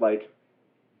just like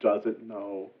doesn't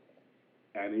know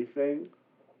anything.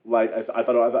 Like I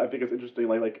think it's interesting.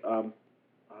 Has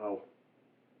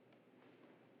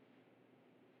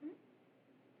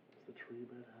the tree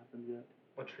bit happened yet?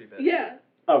 What tree bed? Yeah.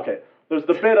 Okay, there's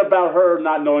the bit about her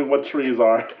not knowing what trees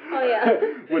are. Oh, yeah.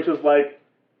 Which is like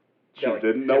she Yeah, like,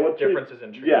 didn't know what trees. differences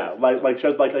in trees. Yeah, like she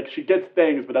has like she gets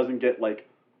things but doesn't get like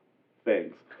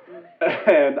things.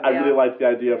 And I really like the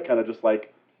idea of kind of just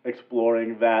like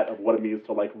exploring that of what it means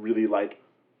to like really like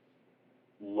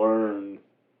learn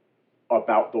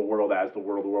about the world as the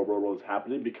world is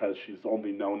happening, because she's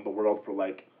only known the world for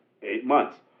like 8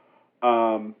 months.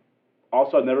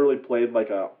 Also, I've never really played like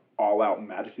a all-out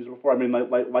magic user before. I mean,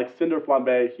 like Cinder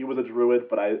Flambe, he was a druid,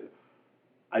 but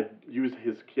I used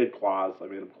his kid claws. I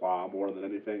made him claw more than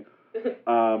anything.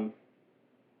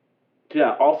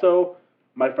 Yeah. Also,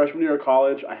 my freshman year of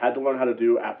college, I had to learn how to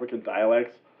do African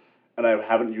dialects, and I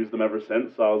haven't used them ever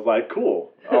since. So I was like,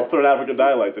 cool, I'll put an African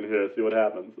dialect in here and see what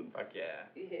happens. And Fuck yeah.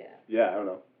 Yeah. yeah, I don't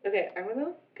know. Okay, I'm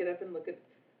gonna get up and look at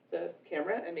the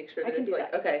camera and make sure I that can it's do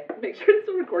like that. okay, make sure it's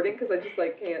still recording because I just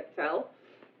like can't tell.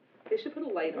 They should put a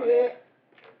light on it.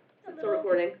 It's still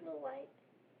recording.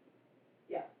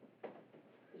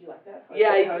 Did you like that?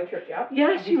 Yeah, How I tripped you out?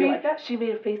 Yeah, Did you like that? she made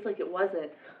a face like it wasn't,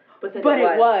 but then But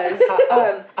it was.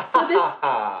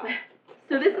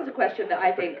 So this is a question that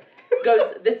I think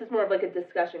goes. This is more of like a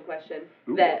discussion question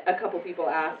Ooh. that a couple people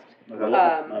asked. I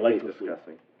like hate to sleep.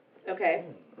 discussing. Okay,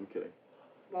 I'm kidding.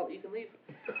 well you can leave.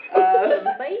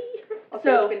 Bye.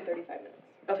 So it's been 35 minutes.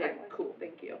 okay, cool,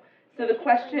 thank you. So the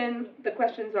questions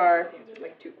are.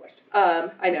 Like 2 questions.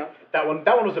 I know. That one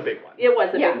was a big one. It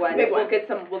was a Yeah, big one. big We'll one. get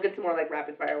some more like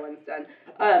rapid fire ones done.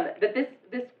 But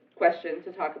this question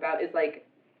to talk about is like,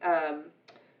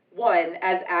 one,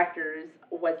 as actors,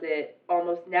 was it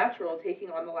almost natural taking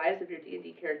on the lives of your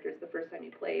D&D characters the first time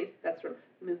you played? That's from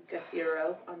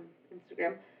Mukahiro on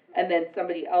Instagram. And then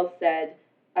somebody else said,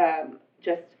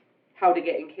 just how to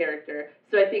get in character.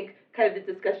 So I think kind of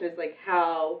the discussion is like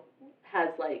how has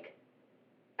like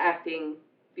acting,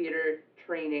 theater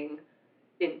training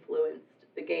influenced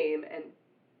the game and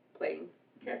playing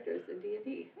characters in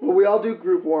D&D. Well, we all do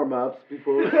group warm-ups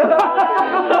before we Can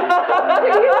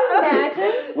you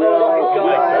imagine? We all, Oh my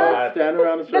we all God. stand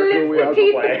around a circle. We all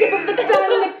play.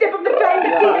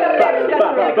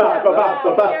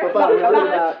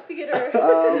 Theater.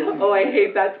 Oh, I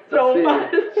hate that so let's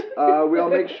see. much. We all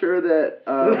make sure that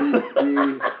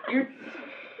You're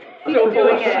He's so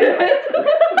doing bullshit. it.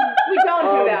 We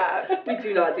don't do that. We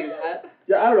do not do that.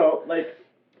 Yeah, I don't know. Like,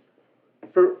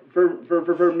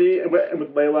 for me and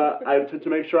with Layla, to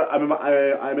make sure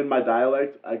I'm in my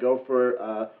dialect. I go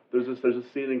for there's a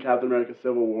scene in Captain America: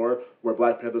 Civil War where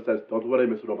Black Panther says, "Don't worry,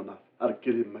 Mr. Romanoff, I'll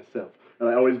kill him myself." And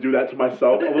I always do that to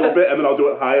myself a little bit, and then I'll do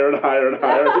it higher and higher and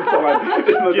higher until I'm in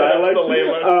the Yeah, dialect. the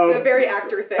Layla. It's a very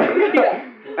actor thing.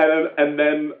 Yeah. And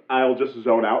then I'll just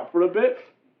zone out for a bit,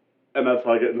 and that's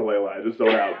how I get into Layla. I just zone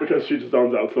out because she just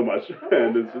zones out so much,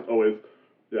 and it's just always,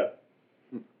 yeah.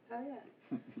 Oh,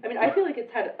 yeah. I mean, I feel like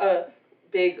it's had a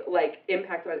big like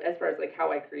impact on as far as like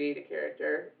how I create a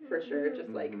character for sure. Just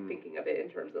like thinking of it in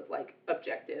terms of like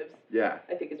objectives. yeah.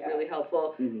 I think is really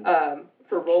helpful Mhm.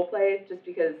 for role play, just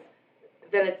because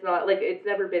then it's not like it's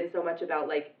never been so much about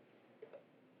like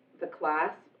the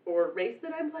class or race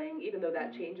that I'm playing, even though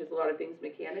that changes a lot of things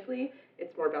mechanically.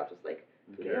 It's more about just like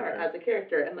who they are as a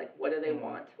character and like what do they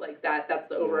want. Like that's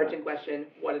the overarching question.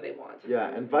 What do they want? Yeah,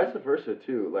 and vice versa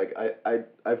too. Like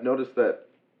I've noticed that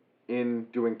in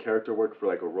doing character work for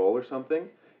like a role or something,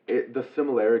 the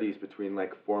similarities between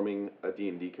like forming a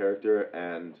D&D character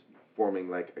and forming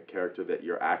like a character that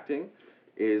you're acting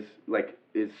is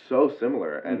so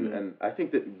similar, and I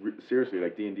think that seriously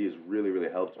like D&D has really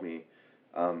helped me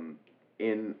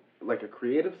in like a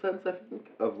creative sense, I think,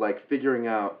 of like figuring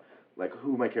out like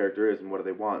who my character is and what do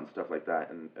they want and stuff like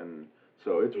that, and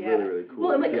so it's really cool.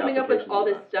 Well, and like the coming up with applications all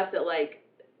of this that. stuff that like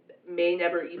may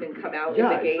never even come out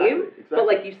Yeah, in the game, exactly. but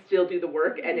like you still do the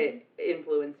work and it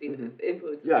influences Yeah, the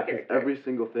because character. every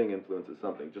single thing influences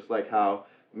something. Just like how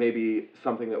maybe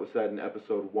something that was said in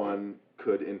episode 1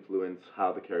 could influence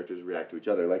how the characters react to each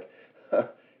other. Like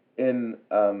in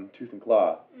Tooth and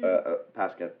Claw,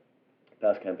 past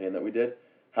campaign that we did,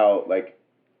 how like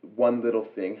one little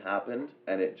thing happened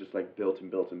and it just like built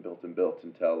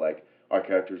until like our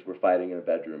characters were fighting in a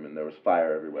bedroom and there was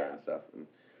fire everywhere and stuff. And,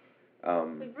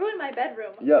 We ruined my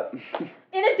bedroom. yep.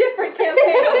 In a different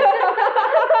campaign.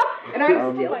 And I'm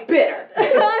Um, still Oh my bitter.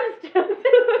 I'm still.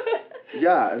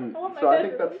 Yeah, and I want my so I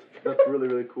think bedroom. that's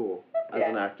really cool as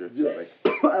an actor. So, Yeah.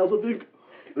 like, I also think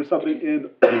there's something in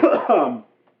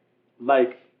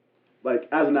like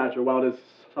as an actor, while it is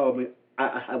something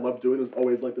I love doing, there's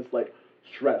always like this like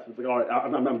stress. It's like, all right,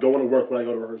 I'm going to work when I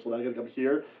go to rehearsal. I get to come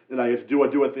here and I get to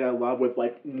do a thing I love with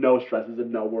like no stresses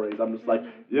and no worries. I'm just like,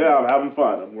 yeah, I'm having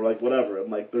fun. And we're like, whatever.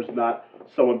 And like, there's not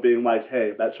someone being like,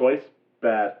 hey, that choice,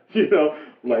 bad, you know,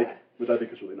 like, which I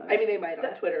think is really nice. I mean, they might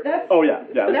on Twitter. that's- but Oh yeah.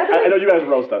 I know you guys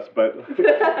roast us, but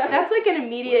That's like an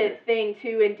immediate thing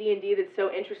too in D&D that's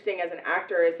so interesting as an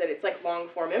actor is that it's like long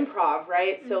form improv,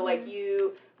 right? So like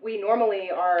we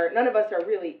normally are, none of us are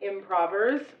really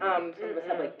improvers. Some of us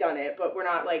have like done it, but we're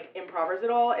not like improvers at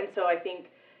all. And so I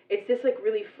think it's this like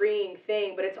really freeing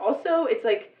thing, but it's also, it's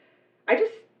like, I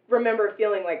just remember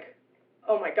feeling like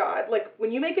oh my god, like when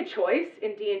you make a choice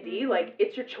in D&D, like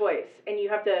it's your choice and you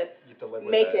have to You have to live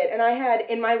with make it. And I had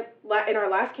in our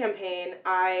last campaign,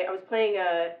 I was playing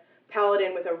a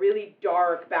paladin with a really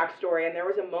dark backstory, and there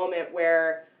was a moment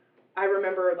where I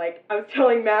remember like I was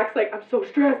telling Max like, I'm so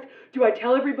stressed. Do I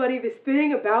tell everybody this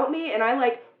thing about me? And I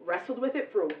like wrestled with it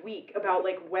for a week about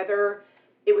like whether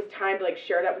it was time to like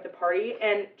share that with the party.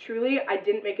 And truly, I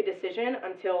didn't make a decision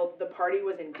until the party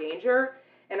was in danger,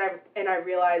 and I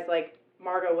realized like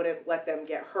Margot wouldn't let them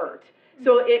get hurt.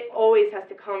 So it always has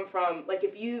to come from like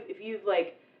if you've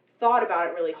like thought about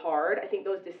it really hard, I think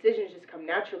those decisions just come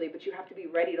naturally, but you have to be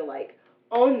ready to like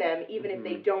own them even if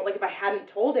they don't. Like if I hadn't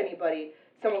told anybody,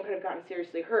 someone could have gotten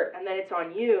seriously hurt, and then it's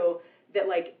on you that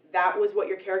like that was what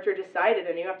your character decided,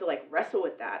 and you have to like wrestle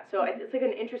with that. So it's like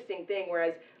an interesting thing,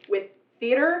 whereas with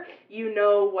theater, you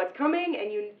know what's coming,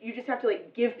 and you just have to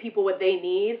like give people what they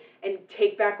need and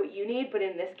take back what you need. But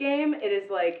in this game, it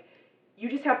is like you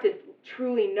just have to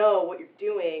truly know what you're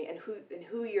doing and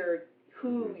who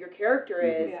your character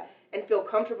is, and feel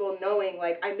comfortable knowing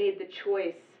like I made the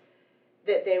choice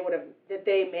that they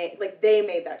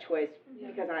made that choice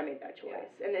because I made that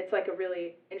choice. And it's like a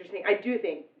really interesting. I do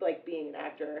think like being an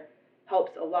actor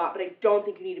helps a lot, but I don't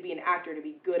think you need to be an actor to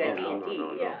be good at D&D.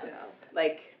 No.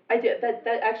 Like I did that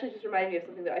actually just reminded me of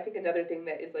something that I think another thing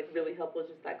that is like really helpful is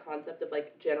just that concept of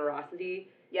like generosity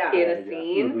in a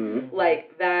scene.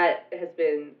 Like that has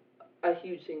been a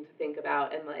huge thing to think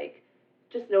about, and like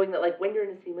just knowing that like when you're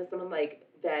in a scene with someone like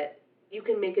that, you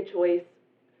can make a choice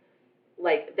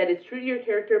like that is true to your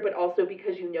character, but also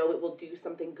because you know it will do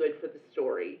something good for the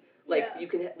story. Like you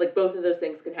can like both of those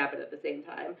things can happen at the same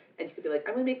time, and you could be like,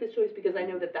 I'm gonna make this choice because I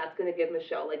know that that's gonna give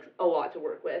Michelle like a lot to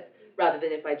work with, rather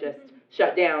than if I just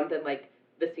shut down, then like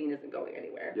the scene isn't going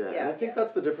anywhere. Yeah, and I think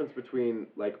that's the difference between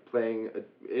like playing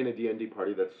in a D&D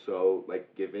party that's so like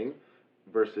giving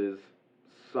versus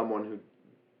someone who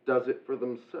does it for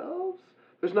themselves.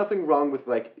 There's nothing wrong with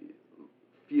like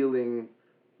feeling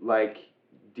like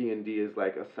D&D is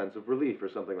like a sense of relief or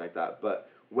something like that, but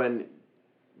when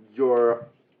you're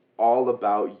all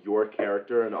about your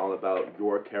character and all about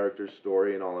your character's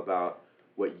story and all about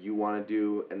what you want to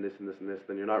do and this and this and this,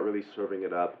 then you're not really serving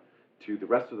it up to the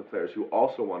rest of the players who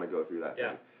also want to go through that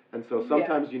thing. And so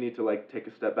sometimes you need to like take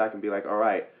a step back and be like, all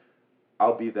right,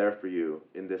 I'll be there for you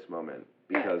in this moment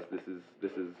because this is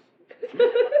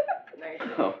nice.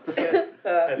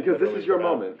 because this is your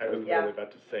moment. I was literally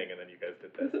about to sing, and then you guys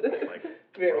did this. I was like,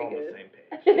 Very we're all on good. the same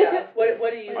page. Yeah.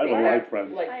 What do you I think? don't like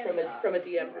Friends. Like from a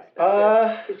DM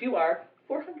perspective, because you are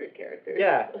 400 characters.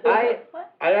 Yeah, I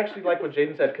actually like what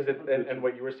Jaden said because and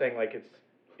what you were saying, like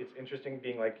it's interesting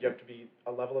being like you have to be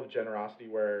a level of generosity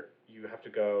where you have to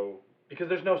go because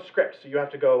there's no script, so you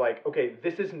have to go like, okay,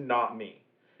 this is not me.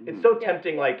 It's so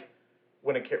tempting like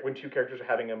when two characters are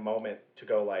having a moment to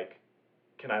go like,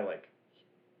 can I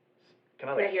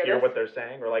hear what they're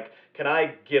saying, or like can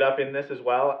I get up in this as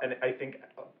well? And I think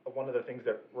one of the things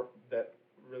that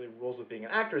really rules with being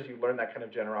an actor is you learn that kind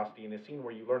of generosity in a scene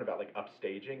where you learn about like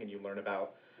upstaging and you learn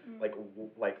about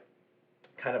like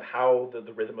kind of how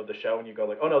the rhythm of the show, and you go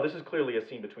like, oh no, this is clearly a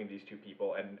scene between these two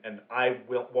people, and I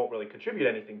won't really contribute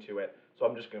anything to it, so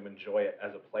I'm just going to enjoy it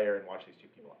as a player and watch these two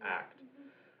people act.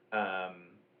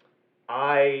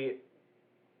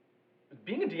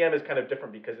 Being a DM is kind of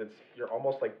different because you're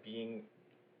almost like being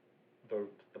the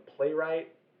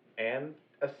playwright and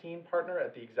a scene partner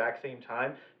at the exact same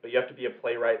time, but you have to be a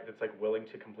playwright that's like willing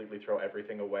to completely throw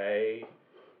everything away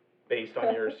based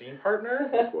on your scene partner.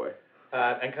 Oh boy.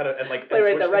 And kind of and like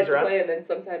playwright and that switch writes things the around. play and then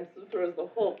sometimes throws the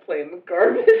whole play in the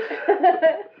garbage.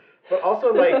 But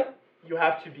also like you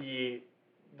have to be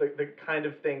the kind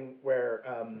of thing where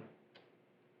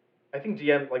I think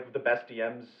the best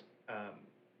DMs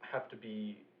have to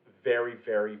be very,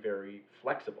 very, very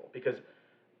flexible because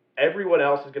everyone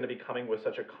else is going to be coming with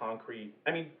such a concrete.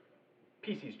 I mean,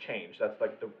 PCs change. That's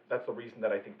the reason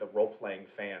that I think the role-playing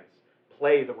fans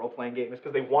play the role-playing game is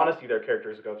because they want to see their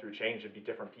characters go through change and be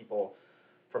different people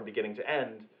from beginning to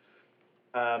end.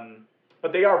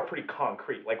 But they are pretty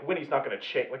concrete. Like Winnie's not going to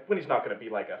change. Like Winnie's not going to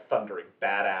be like a thundering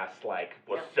badass. Like,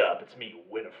 what's up? It's me,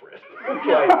 Winifred.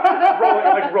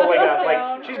 rolling out.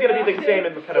 Like she's going to be the same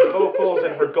in the kind of vocals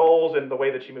and her goals and the way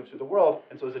that she moves through the world.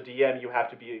 And so as a DM, you have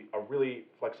to be a really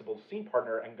flexible scene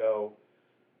partner and go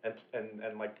and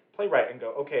like playwright and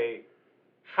go, okay,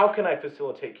 how can I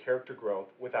facilitate character growth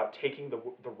without taking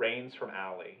the reins from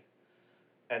Allie?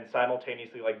 And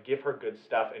simultaneously, like, give her good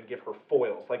stuff and give her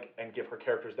foils, like, and give her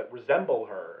characters that resemble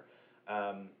her.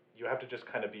 You have to just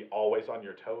kind of be always on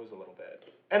your toes a little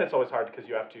bit. And it's always hard because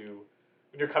you have to,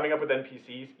 when you're coming up with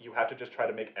NPCs, you have to just try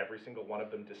to make every single one of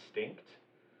them distinct.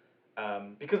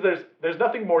 Because there's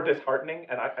nothing more disheartening,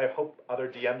 and I hope other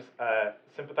DMs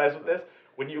sympathize with this.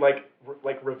 When you like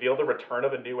reveal the return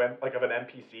of a new of an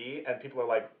NPC, and people are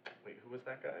like, "Wait, who was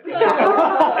that guy?"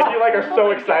 And you like are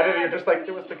so excited, and you're just like,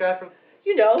 "It was the guy from."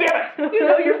 You know. Damn it! You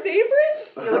know your favorite?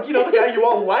 You're like, the guy you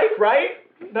all like, right?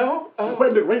 No. Went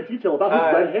into great detail about his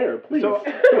red hair, please. So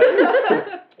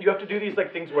you have to do these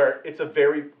like things where it's a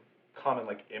very common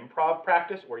like improv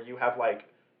practice where you have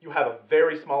a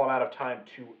very small amount of time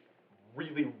to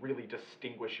really, really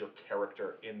distinguish your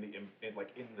character in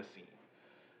the scene.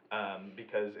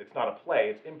 Because it's not a play,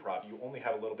 it's improv. You only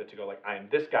have a little bit to go like, I am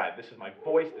this guy, this is my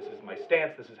voice, this is my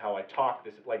stance, this is how I talk,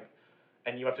 this is like,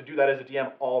 and you have to do that as a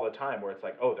DM all the time where it's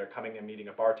like, oh, they're coming and meeting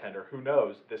a bartender. Who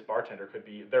knows? This bartender could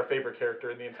be their favorite character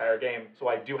in the entire game. So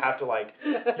I do have to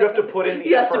you have to put in the effort.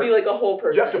 You have to be like a whole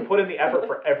person. You have to put in the effort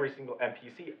for every single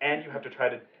NPC, and you have to try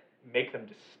to make them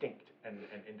distinct and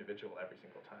individual every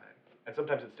single time. And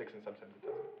sometimes it sticks and sometimes it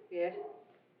doesn't. Yeah.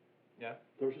 Yeah.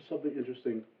 There was just something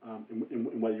interesting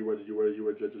in what you were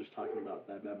just talking about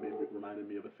that reminded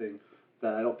me of a thing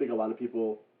that I don't think a lot of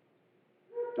people.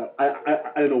 That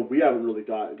I don't know. We haven't really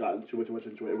gotten too much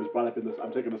into it. It was brought up in this.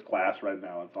 I'm taking this class right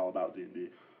now. It's all about D&D.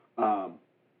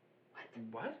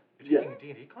 What? You're taking a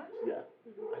D&D class? Yeah.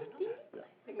 I didn't know that. Yeah.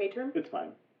 Like midterm? It's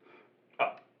fine.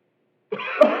 Oh.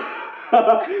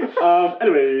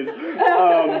 Anyways,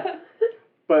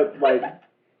 but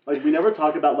like we never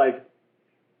talk about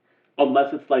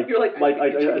unless it's like You're like I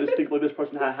just think like this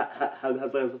person has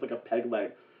like a peg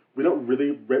leg. We don't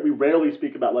really we rarely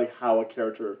speak about like how a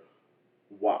character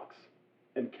walks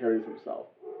and carries himself.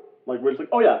 Like we're just like,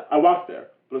 oh yeah, I walked there,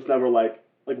 but it's never like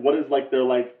what is like their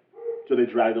do they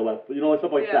drag their left, like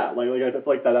stuff like that. Like I feel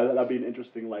like that'd be an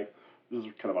interesting this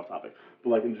is kind of off topic,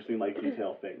 but interesting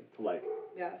detail thing to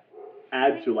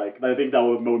add to I think that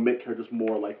would make characters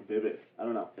more vivid. I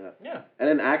don't know. Yeah. And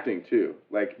in acting too,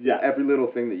 every little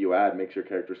thing that you add makes your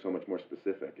character so much more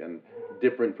specific and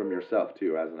different from yourself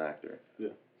too as an actor. Yeah.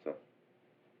 So.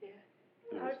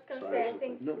 I was gonna say, I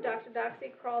think Dr.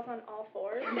 Doxy crawls on all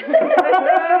fours. Like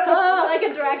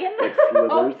a dragon. Like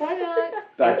slithers.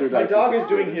 Dr. My Doxy. dog is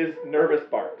doing his nervous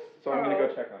barks, so I'm gonna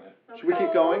go check on it. Should we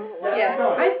keep going? Yeah.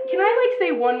 Can I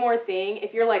say one more thing?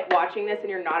 If you're watching this and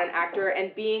you're not an actor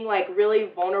and being really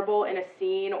vulnerable in a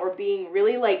scene or being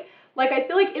really I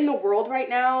feel like in the world right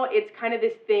now it's kind of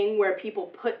this thing where people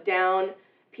put down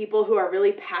people who are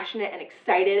really passionate and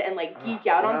excited and geek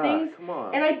out on things. Come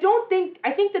on. And I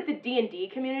think that the D&D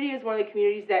community is one of the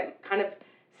communities that kind of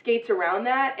skates around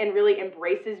that and really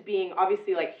embraces being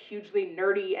obviously hugely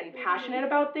nerdy and passionate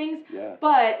about things. Yeah.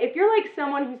 But if you're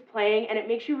someone who's playing and it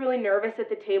makes you really nervous at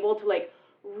the table to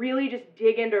really just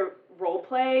dig into role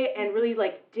play and really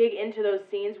dig into those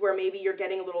scenes where maybe you're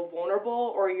getting a little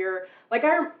vulnerable or you're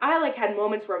I had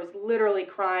moments where I was literally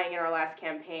crying in our last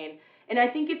campaign. And I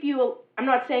think I'm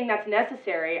not saying that's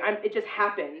necessary. It just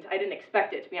happened. I didn't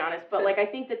expect it, to be honest. But I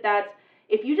think that's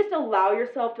if you just allow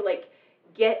yourself to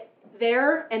get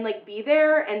there and be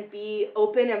there and be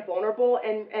open and vulnerable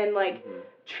and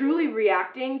truly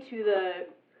reacting to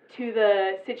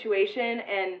the situation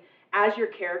and as your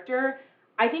character,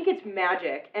 I think it's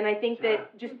magic. And I think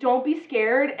that just don't be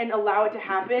scared and allow it to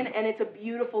happen. And it's a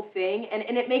beautiful thing.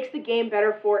 And it makes the game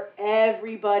better for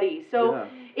everybody. So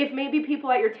if maybe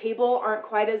people at your table aren't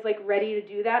quite as ready to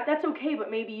do that, that's okay. But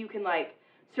maybe you can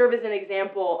serve as an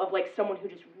example of someone who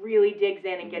just really digs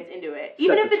in and gets into it.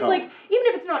 Even if it's even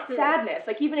if it's not sadness,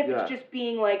 even if it's just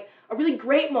being a really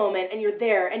great moment and you're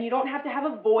there and you don't have to have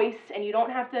a voice and you don't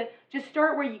have to just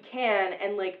start where you can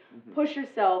and push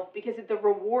yourself because the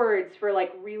rewards for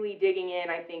really digging in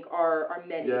I think are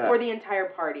many for the entire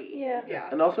party. Yeah.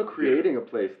 And also creating a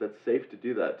place that's safe to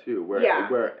do that too,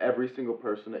 where every single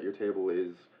person at your table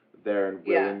is there and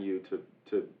willing you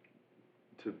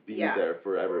to be there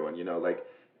for everyone,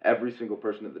 every single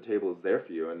person at the table is there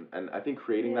for you, and I think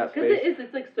creating that space. Because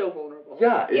it's so vulnerable.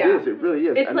 Yeah, it is. It really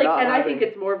is. It's I think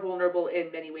it's more vulnerable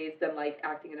in many ways than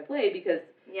acting in a play because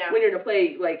when you're in a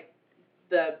play,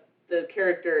 the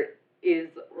character is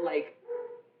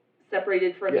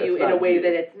separated from you in a way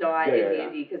that it's not in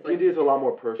D&D because D&D is a lot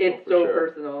more personal. It's so sure.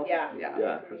 personal.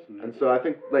 Yeah. And so I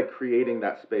think creating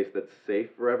that space that's safe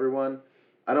for everyone.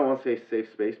 I don't want to say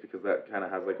safe space because that kind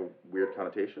of has a weird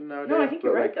connotation nowadays. No, I think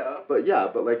you're right though.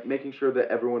 But making sure that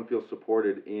everyone feels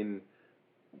supported in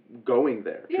going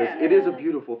there because it is a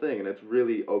beautiful thing and it's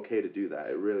really okay to do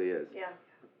that. It really is. Yeah.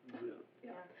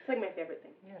 It's my favorite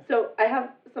thing. Yeah. So I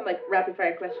have some rapid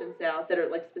fire questions now that are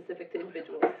specific to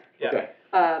individuals. Yeah. Okay.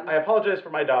 I apologize for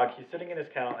my dog. He's sitting in his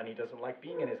kennel and he doesn't like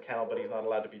being in his kennel, but he's not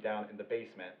allowed to be down in the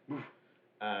basement.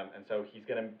 And so he's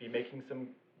going to be making some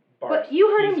barks. But you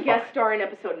heard He's him guest fine. star in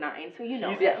episode 9, so you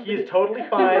know him. He's totally You know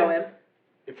fine. him.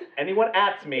 If anyone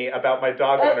asks me about my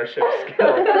dog ownership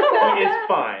skills, he is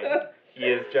fine. He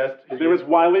is just. His name is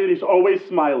Wiley, and he's always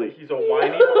smiley. He's a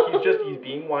whiny. He's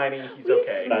being whiny. He's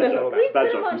okay. Bad He's joke. okay.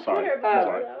 Bad joke. I'm sorry. I'm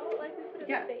sorry.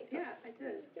 Yeah, I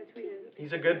did. I tweeted.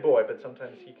 He's a good boy, but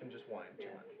sometimes he can just whine too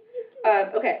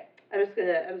much. Okay, I'm just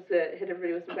gonna hit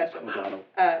everybody with some questions. Madonna.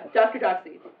 Dr.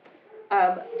 Doxy,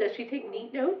 does she take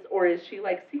neat notes, or is she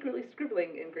like secretly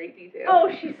scribbling in great detail? Oh,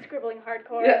 she's scribbling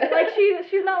hardcore. Yeah. Like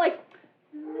she's not like.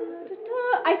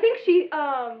 I think she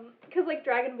cause like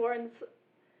Dragonborn's,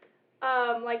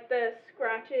 like the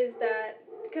scratches that,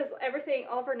 because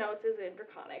all of her notes is in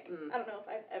Draconic. I don't know if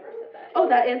I've ever said that. Oh,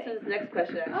 that answers the next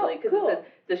question actually, because cool. it says,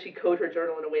 does she code her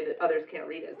journal in a way that others can't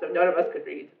read it? So none of us could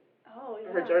read Oh,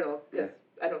 yeah. her journal, because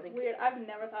I don't think. Weird. I've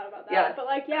never thought about that. Yeah. But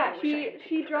like, yeah, I wish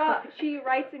I she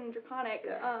writes in Draconic,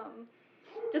 Yeah.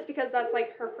 just because that's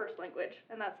like her first language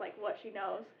and that's like what she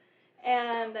knows.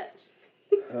 And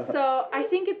so I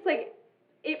think it's like,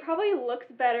 it probably looks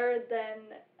better than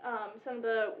some of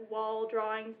the wall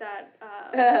drawings that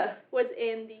was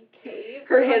in the cave.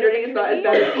 Her under handwriting the is not as tree.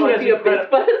 bad as She has Monty of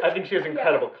incredible- Buzz. I think she has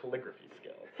incredible calligraphy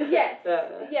skills. Yes,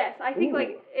 Uh, yes. I think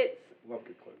like Love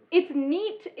good clothes. it's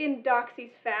neat in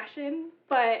Doxy's fashion,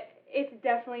 but it's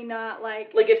definitely not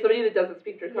like. Like if somebody that doesn't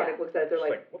speak Draconic Yeah. looks at it, they're She's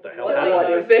like, what the hell what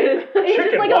happened? is this? It's just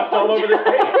Chicken like a walked all bunch over this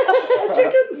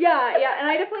page. Yeah, and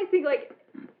I definitely think like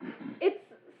it's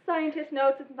scientist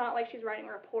notes. It's not like she's writing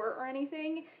a report or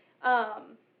anything.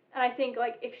 And I think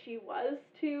like if she was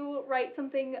to write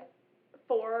something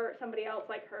for somebody else,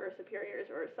 like her superiors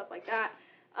or stuff like that,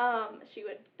 she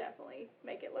would definitely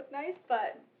make it look nice.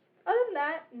 But other than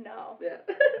that, no. Yeah.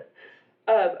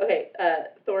 Okay,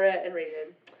 Thora and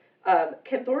Raiden.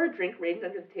 Can Thora drink Raiden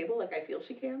under the table like I feel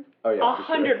she can? Oh yeah.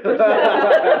 for sure.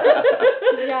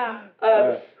 100%. Yeah.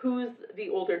 Who's the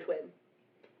older twin?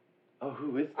 Oh,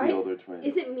 who is Are the you- older twin?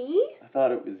 Is it me? I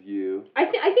thought it was you. I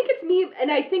think it's me,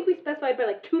 and I think we specified by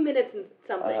like 2 minutes and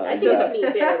something. I think yeah. it's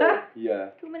me, barely. Yeah.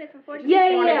 2 minutes and 40.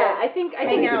 Yeah, wanna yeah. go I think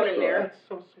hang out in so. there. That's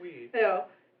so sweet. I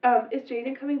know. Is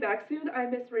Jaden coming back soon? I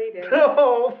miss Raiden.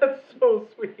 Oh, that's so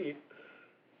sweet.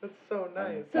 That's so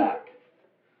nice. I'm back.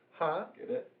 Huh? Get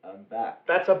it? I'm back.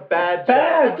 That's a bad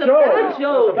Bad joke. That's a joke. bad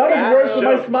joke. That was That is bad worse than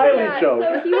my joke. smiley Yeah, joke.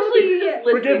 so he will Especially if be. you're just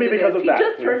listening Forgive me to because this. of that, He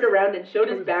just please. turned around and showed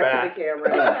his His back back. to the camera.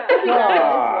 Yeah.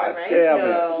 Ah, right? damn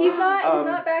it. No. He's not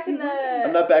Um, back in the.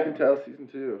 I'm not back until season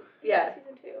 2. Yeah.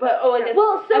 Season 2. But and it's,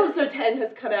 Well, so- episode 10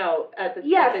 has come out at the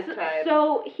Yes. at this time.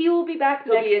 So he will be back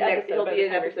He'll next be in episode. he'll by be the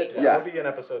in time episode you're 12. seeing Yeah. It'll be in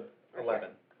episode 11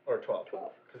 or 12.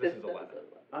 12. Because this is 11.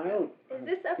 I don't. Is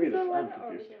this Wait, episode I'm 11 or?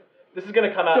 confused. This is going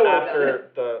to come out Don't worry about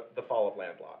after the fall of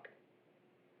Landlock.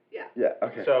 Yeah.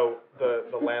 Okay. So the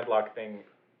Landlock thing,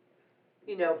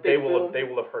 You know, they big will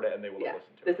boom. have heard it and they will Yeah. have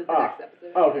listened to This it. is the Ah. next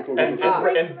episode. Oh, okay, cool. And cool.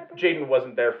 and Jaden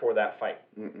wasn't there for that fight,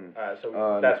 Mm-mm.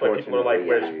 so that's why people are like,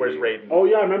 Unfortunately. where's Raiden? Oh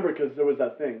yeah, I remember because there was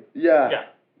that thing. Yeah.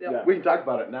 Yeah. Yep. We can talk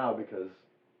about it now because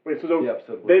Wait, so the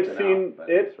episode they've wasn't seen out, but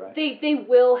it? that's right. They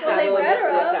will have they it when better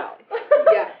it's have. out.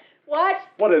 Yeah. Watch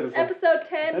What is this? episode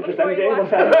 10 Adventures before you Endgame?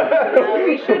 watch What's it. happening?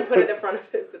 We should put it in front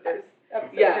of this that there's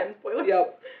episode Yeah. 10 spoilers.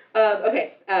 Yep.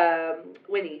 Okay.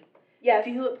 Winnie. Yes.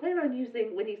 Do you plan on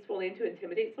using Winnie's full name to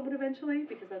intimidate someone eventually?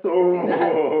 Because I'd like to see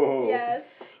that. Oh. Yes.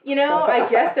 You know, I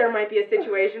guess there might be a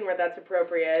situation where that's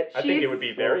appropriate. I think She's- it would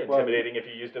be very so funny. intimidating if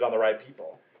you used it on the right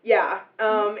people. Yeah.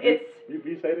 It's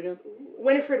You say it again?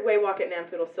 Winifred Waywocket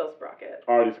Namfiddle Sprocket.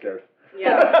 Already scared.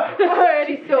 Yeah.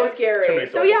 She's so Too scary. many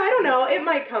So yeah, I don't know. It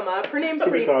might come up. Her name's Too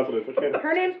many pretty. consonants. Okay.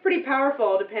 Her name's pretty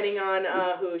powerful, depending on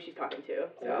who she's talking to.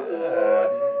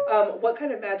 So. What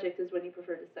kind of magic does Winnie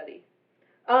prefer to study?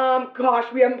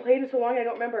 Gosh, we haven't played in so long. I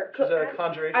don't remember. She's a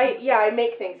conjuration. I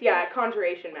make things. Yeah,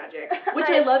 conjuration magic. Which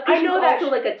I love because I know she's that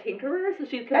also like a tinkerer, so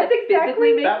she can That's like,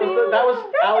 physically exactly- make that was things. that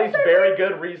was Allie's very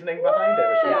good reasoning behind it.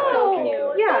 Which is Yeah. like, So okay.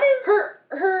 cute.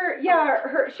 Yeah,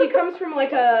 her she comes from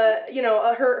like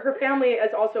her family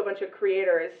is also a bunch of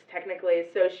creators technically,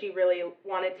 so she really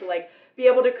wanted to like be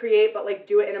able to create but like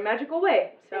do it in a magical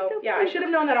way. So That's so yeah, I cute. should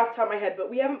have known that off the top of my head, but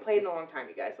we haven't played in a long time,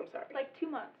 you guys. I'm sorry. Like 2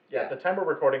 months. Yeah, the time we're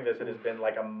recording this, it has been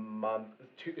like a month.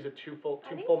 Is it two full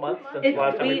I think full it's 2 months months. since It's- the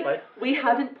last time we played? We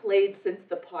haven't played since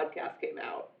the podcast came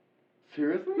out.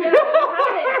 Seriously? Yeah, we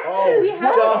haven't. Oh, We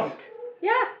haven't. dunk.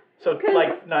 Yeah. So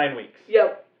like 9 weeks.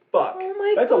 Yep. Fuck. Oh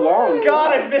my That's a long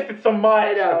God, I've missed it so much.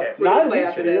 I know. Okay. We're gonna 9 play weeks,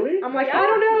 after this. really? I'm like, Yeah. I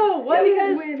don't know. What Yeah, is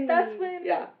because winning? that's when.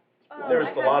 Yeah. There was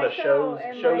I a had lot my of show shows-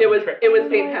 and, shows like, It was tricks.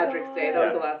 St. my Patrick's Day. That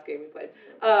Yeah. was the last game we played.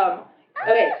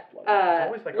 Okay. It's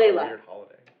always like a Layla. weird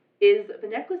holiday. Is the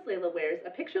necklace Layla wears a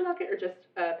picture locket or just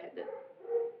a pendant?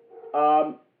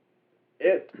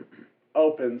 It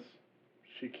opens.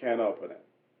 She can't open it.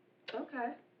 Okay.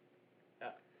 Yeah.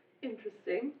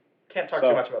 Interesting. Can't talk So-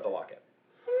 too much about the locket.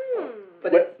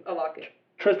 But Wait. it's a locket.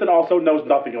 Tristan also knows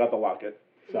nothing about the locket.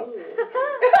 So Ooh.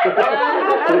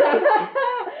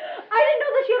 I didn't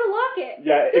know that she had a locket.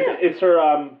 yeah, it's her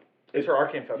It's her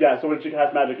arcane focus. yeah. So when she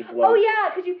casts magic, it glows. Oh yeah,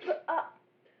 because you put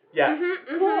Yeah.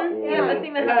 cool. Yeah, the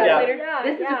thing that happens Yeah. later.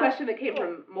 This is a question that came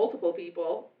from multiple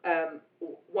people.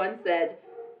 One said,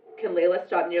 "Can Layla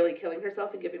stop nearly killing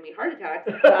herself and giving me heart attacks?"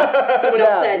 Someone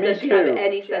Yeah, else said, me "Does she have too.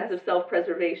 any sense of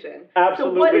self-preservation?"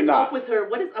 Absolutely so what is not. up with her?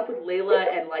 What is up with Layla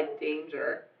and like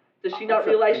danger? Does she not What's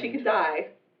up, realize she danger? can die?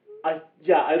 I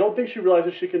don't think she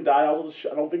realizes she can die. Also,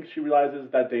 I don't think she realizes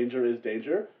that danger is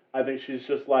danger. I think she's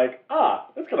just like,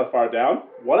 it's kind of far down,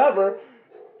 whatever,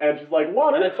 and she's like,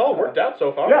 water. And it's all worked out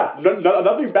so far. Yeah,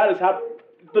 nothing bad has happened.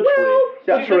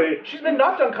 The tree. She's been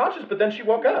knocked unconscious, but then she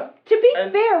woke up. To be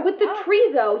And- fair, with the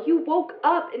tree though, you woke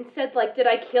up and said like, "Did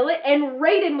I kill it?" And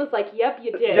Raiden was like, "Yep,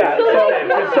 you did." Yeah, So, so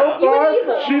you were far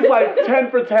evil. she's like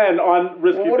 10 for 10 on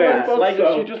risky Well, what am I bets. supposed to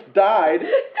do? She just died.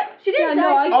 She didn't Yeah, no,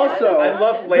 die. She Also, I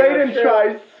love Layla. Raiden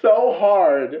tries so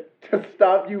hard to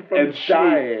stop you from and she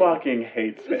dying. fucking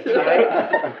hates it.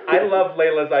 I love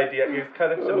Layla's idea. It's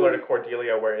kind of similar to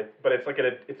Cordelia, but it's like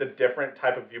it's a different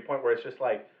type of viewpoint where it's just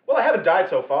like, well, I haven't died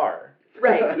so far.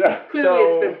 Right. Yeah.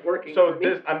 Clearly, it's been working. So for me.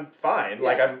 this, I'm fine.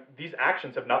 Like Yeah. these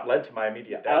actions have not led to my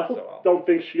immediate I death. also So well. don't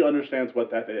think she understands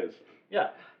what that is. Yeah.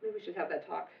 Maybe we should have that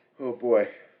talk. Oh boy.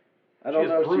 I don't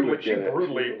know if she would She get it.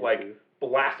 brutally like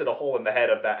blasted a hole in the head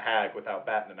of that hag without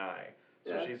batting an eye.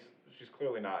 So Yeah. she's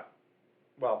clearly not.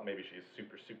 Well, maybe she's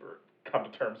super come to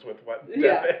terms with what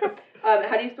Yeah. death is.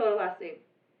 How do you spell her last name?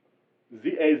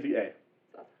 Z-A-Z-A.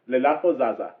 Lelafo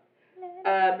Zaza.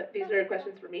 These are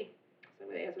questions for me. So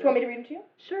I'm gonna answer Do you want me them. to read them to you?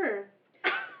 Sure.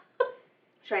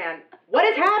 Cheyenne. What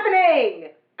is happening?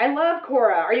 I love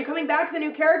Cora. Are you coming back to the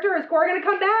new character, or is Cora gonna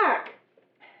come back?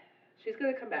 She's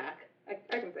gonna come back.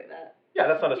 I can say that. Yeah,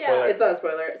 that's not a Yeah. spoiler. It's not a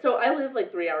spoiler. So I live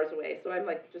like 3 hours away, so I'm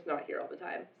like just not here all the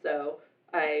time. So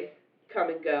I come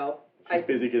and go. She's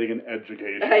busy getting an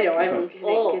education. I know, I'm getting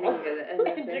Oh. an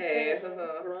MFA.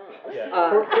 Yeah.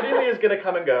 Cordelia is gonna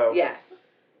come and go. Yeah.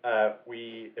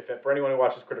 For anyone who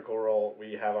watches Critical Role,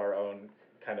 we have our own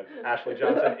kind of Ashley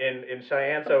Johnson in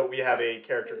Cheyenne. So we have a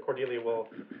character. Cordelia will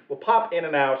pop in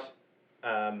and out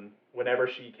whenever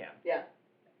she can. Yeah.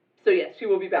 So yes, she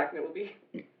will be back, and it will be.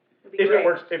 If it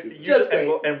works,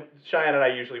 and Cheyenne and I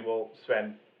usually will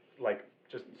spend like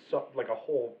a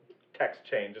whole text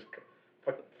chain just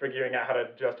figuring out how to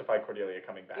justify Cordelia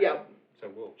coming back. Yeah.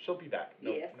 So she'll be back.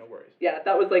 No, Yes. no worries. Yeah,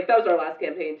 that was our last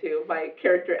campaign too. My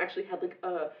character actually had like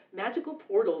a magical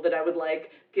portal that I would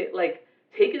like get like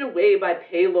taken away by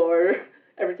Paylor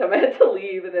every time I had to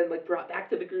leave, and then like brought back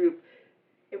to the group.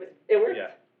 It worked.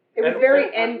 Yeah. It was And-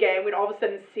 very and- endgame. We'd all of a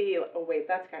sudden see. Oh wait,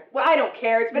 that's kind of. Well, I don't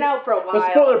care. It's been out for a while. The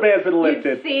spoiler ban's been You'd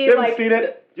lifted. see, You haven't like, seen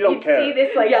it? You don't You'd care. see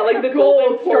this like Yeah, like the gold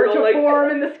golden start portal, to like- form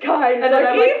in the sky, And then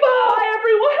I'm like, evil. hi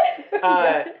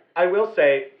everyone. I will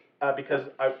say, because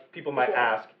people might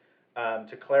ask,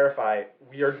 to clarify,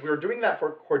 we're doing that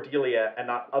for Cordelia and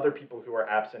not other people who are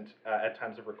absent at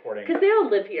times of recording. Because they all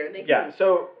live here, and they can. Yeah,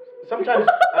 so sometimes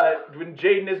when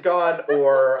Jaden is gone,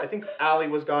 or I think Allie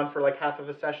was gone for like half of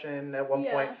a session at one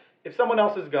point. If someone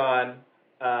else is gone,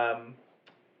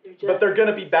 but they're going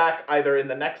to be back either in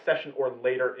the next session or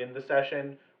later in the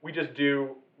session, we just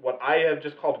do what I have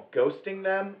just called ghosting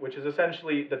them, which is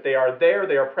essentially that they are there,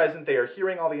 they are present, they are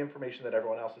hearing all the information that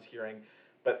everyone else is hearing,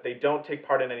 but they don't take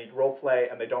part in any role play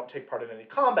and they don't take part in any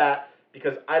combat,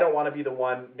 because I don't want to be the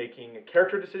one making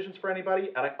character decisions for anybody,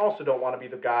 and I also don't want to be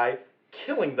the guy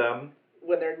killing them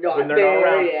when they're not when they're there,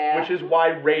 not around, yeah. which is why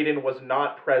Raiden was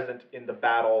not present in the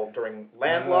battle during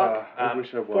Landlock. I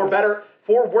wish I was.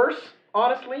 For worse,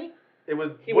 honestly, He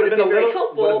would would have have been very would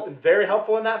helpful. have been very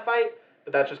helpful in that fight.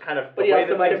 But that's just kind of the But he way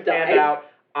also that might things have panned died. out.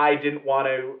 I didn't want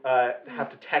to have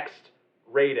to text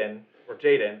Raiden or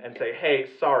Jaden and say, "Hey,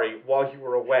 sorry, while you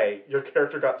were away, your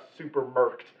character got super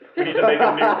murked. We need to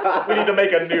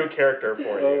make a new character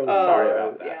for you. Oh, Sorry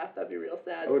about that." Yeah, that'd be real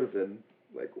sad. I would have been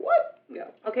like, what? Yeah.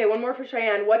 Okay, one more for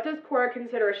Cheyenne. What does Cora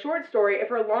consider a short story if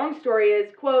her long story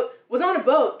is, quote, was on a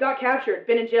boat, got captured,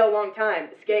 been in jail a long time,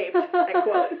 escaped, end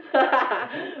quote?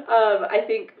 I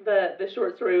think the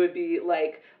short story would be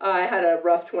like, I had a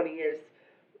rough 20 years.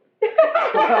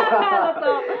 That's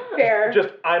all. Fair. Just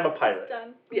I'm a pirate.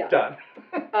 Done. Yeah. Done.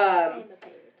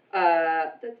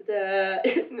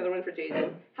 Another one for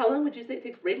Jaden. How long would you say it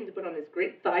takes Raiden to put on his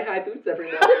great thigh-high boots every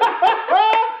morning?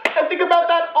 I think about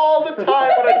that all the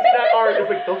time when I see that art. It's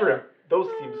like those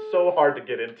seem so hard to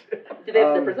get into. Do they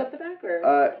have zippers up the back, or?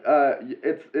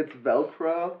 It's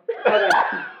Velcro.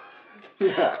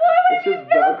 Yeah. It's just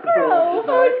Velcro. Oh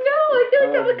no, I feel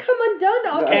like that would come undone no.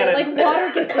 after Canon. like water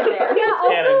gets in there. Yeah, also,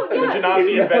 Canon. The yeah.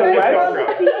 Genasi Yeah. invented Right. Velcro.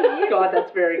 God,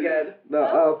 that's very good.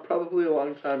 No, probably a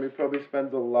long time. He probably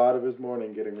spends a lot of his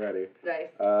morning getting ready. Nice.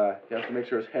 He has to make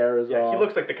sure his hair is Yeah, all. he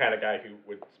looks like the kind of guy who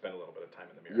would spend a little bit of time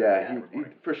in the mirror. Yeah, every he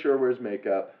morning. for sure wears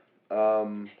makeup.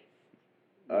 Well,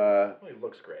 he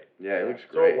looks great. Yeah, he looks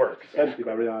So great. it works. Essentially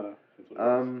by Rihanna. That's what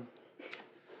it is.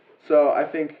 So I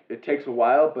think it takes a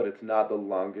while, but it's not the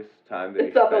longest time that he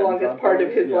It's not the spends longest on part of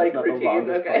things. his, Yeah, like, it's not routine, the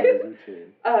longest okay. part of his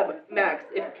routine. Max,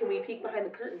 can we peek behind the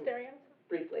curtain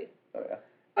briefly? Oh yeah.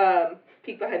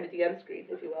 Peek behind the DM screen,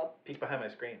 if you will. Peek behind my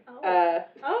screen.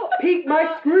 Oh. Peek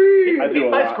my screen! I do Peek a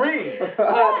my lot. screen!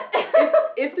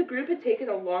 If the group had taken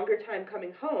a longer time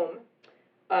coming home,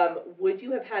 would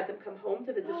you have had them come home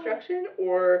to the destruction,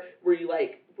 or were you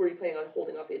planning on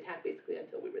holding off the attack basically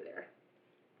until we were there?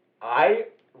 I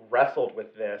wrestled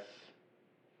with this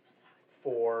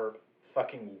for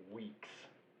fucking weeks.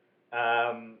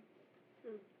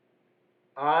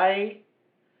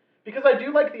 Because I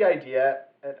do like the idea,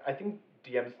 and I think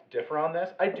DMs differ on this,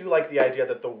 I do like the idea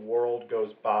that the world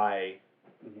goes by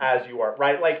as you are,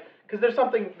 right? Like, because there's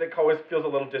something that always feels a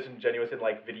little disingenuous in,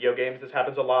 like, video games. This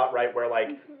happens a lot, right? Where, like,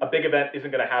 a big event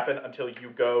isn't going to happen until you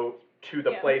go to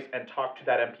the place and talk to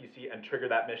that NPC and trigger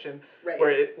that mission. Right. Where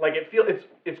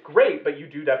it's great, but you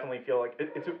do definitely feel like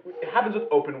it happens with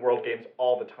open world games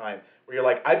all the time. Where you're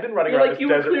like, I've been running You're around like, this you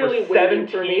were desert clearly for waiting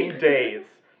for 17 me. days,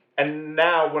 and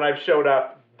now when I've showed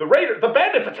up, the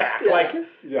bandits attack. Yeah. Like,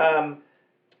 Yeah.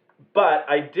 but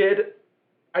I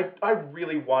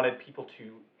really wanted people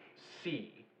to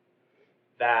see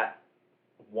that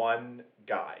one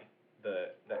guy, the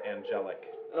angelic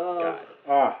guy.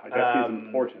 I guess he's Um,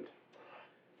 important.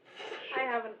 I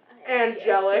haven't.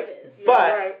 Angelic.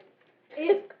 But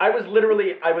Right. I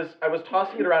was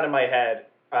tossing it around in my head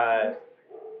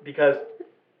because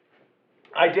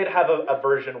I did have a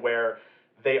version where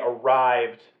they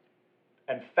arrived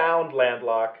and found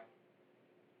Landlock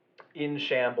in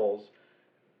shambles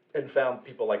and found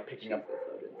people like picking up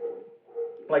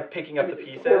the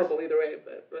pieces. Horrible either way,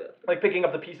 but Like picking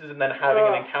up the pieces and then having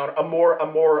an encounter, a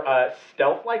more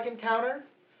stealth-like encounter,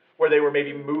 where they were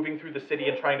maybe moving through the city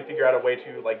and trying to figure out a way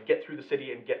to like get through the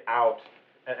city and get out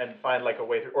and find like a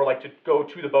way through, or like to go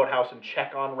to the boathouse and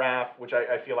check on Raph, which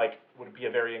I feel like would be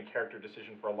a very in character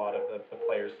decision for a lot of the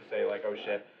players to say like, oh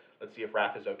shit, let's see if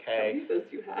Raph is how okay. many of those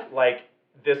you have? Like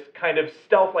this kind of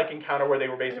stealth-like encounter where they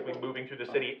were basically moving through the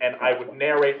city, and I would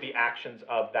narrate the actions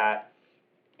of that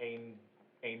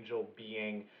angel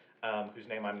being, whose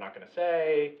name I'm not going to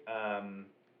say,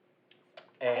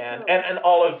 and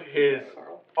all of his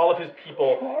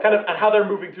people, kind of, and how they're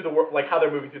moving through the world, like how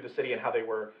they're moving through the city, and how they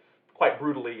were quite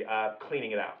brutally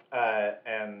cleaning it out.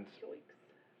 And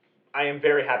I am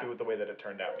very happy with the way that it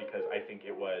turned out, because I think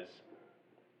it was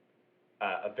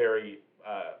a very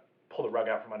pull the rug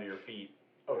out from under your feet.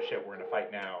 Oh shit, we're in a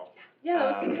fight now.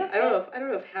 Yeah, I don't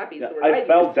know if happy's Yeah, the word. I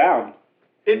fell down.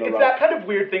 It's No, that kind of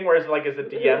weird thing where, like, as a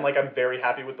DM, like, I'm very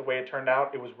happy with the way it turned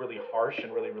out. It was really harsh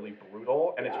and really, really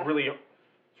brutal, and it's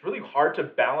really hard to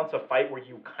balance a fight where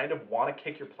you kind of want to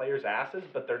kick your players' asses,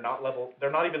 but they're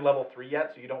not even level 3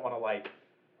 yet, so you don't want to, like,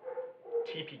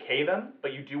 TPK them,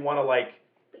 but you do want to, like,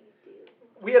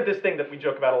 we have this thing that we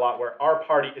joke about a lot where our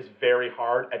party is very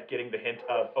hard at getting the hint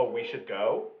of, oh, we should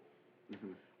go.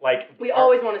 Mhm. Like, We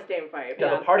always want to stay and fight.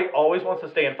 yeah, the party always wants to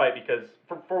stay and fight because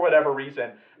for whatever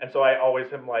reason, and so I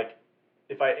always am like,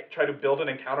 if I try to build an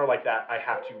encounter like that, I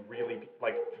have to really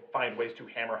like find ways to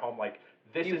hammer home like,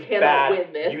 this You is cannot bad.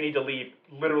 win this. You need to leave.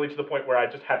 Literally to the point where I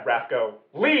just had Raph go,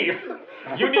 leave.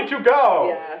 You need to go.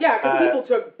 Yeah. Yeah, because people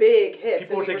took big hits.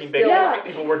 People were and we taking big still- hits.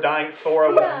 People were dying. Thora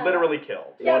was Yeah. literally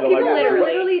killed. Yeah, Wanted to, people like, were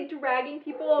literally literally dragging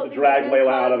people. drag because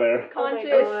Layla out of there. Conscious,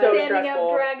 It was so standing stressful.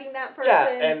 up, dragging that person.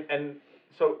 Yeah, and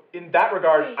so in that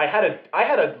regard, I had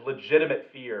a legitimate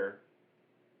fear,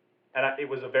 and it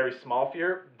was a very small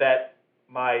fear, that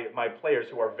my players,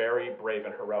 who are very brave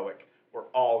and heroic, were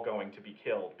all going to be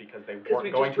killed because they we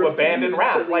weren't going just to abandon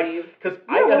refused to Raph. Like, leave. because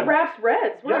Yeah, I had well, Raph's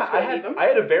Reds. We're yeah, not I going to leave had him. I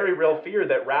had a very real fear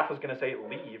that Raph was going to say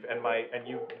leave, and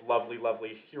you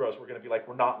lovely heroes were going to be like,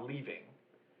 we're not leaving,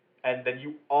 and then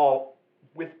you all,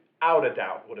 without a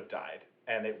doubt, would have died,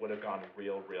 and it would have gone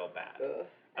real bad. Ugh.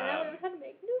 And I would have had to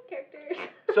make new characters.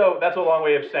 So that's a long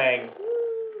way of saying,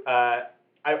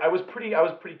 I was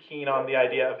pretty keen on the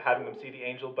idea of having them see the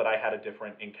angel, but I had a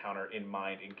different encounter in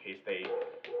mind in case they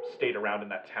stayed around in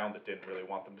that town that didn't really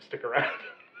want them to stick around.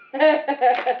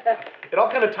 It all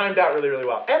kind of timed out really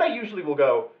well. And I usually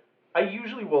will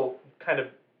kind of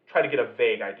try to get a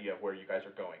vague idea of where you guys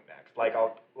are going next.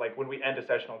 Like when we end a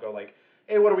session, I'll go like,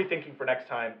 hey, what are we thinking for next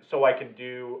time, so I can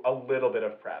do a little bit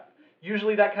of prep.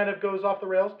 Usually that kind of goes off the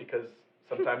rails because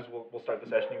sometimes we'll start the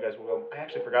session, you guys will go, I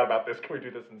actually forgot about this, can we do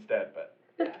this instead? But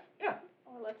yeah.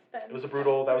 Or let's spend It was a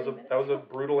brutal, that 30 was a minutes.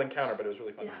 brutal encounter, but it was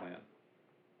really fun Yeah. to plan.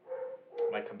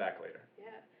 Might come back later. Yeah.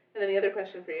 And then the other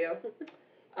question for you,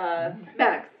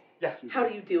 Max. Yeah. How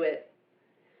do you do it?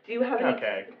 Do you have any?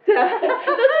 Okay. That's what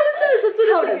it says. That's what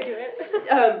How it do you says.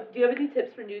 do it? Do you have any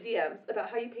tips for new DMs about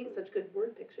how you paint such good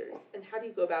word pictures, and how do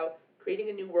you go about creating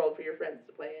a new world for your friends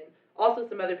to play in? Also,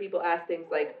 some other people ask things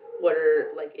like, what are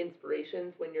like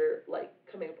inspirations when you're like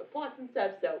coming up with plots and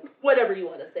stuff? So whatever you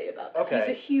want to say about that. He's a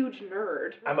Okay. huge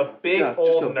nerd. I'm a big Yeah, just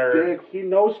old a nerd. big- he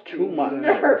knows too much.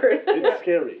 Nerd. It's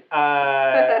scary.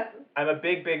 I'm a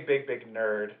big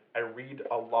nerd. I read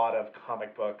a lot of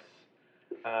comic books.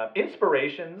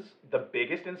 Inspirations, the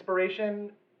biggest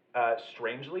inspiration,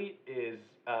 strangely, is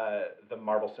the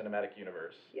Marvel Cinematic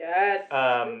Universe. Yes.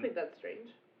 I don't think that's strange.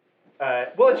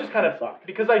 Well, it's just kind of, Fuck.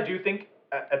 because I do think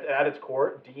at its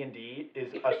core, D&D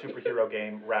is a superhero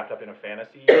game wrapped up in a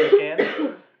fantasy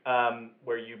skin,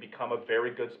 where you become a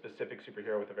very good specific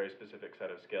superhero with a very specific set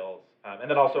of skills. And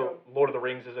then also, Lord of the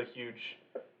Rings is a huge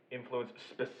influence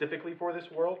specifically for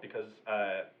this world, because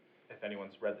if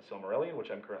anyone's read The Silmarillion, which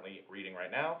I'm currently reading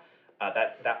right now,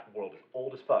 that world is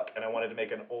old as fuck, and I wanted to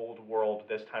make an old world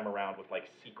this time around with like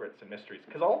secrets and mysteries,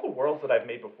 because all the worlds that I've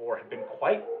made before have been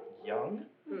quite young,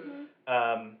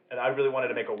 and I really wanted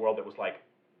to make a world that was like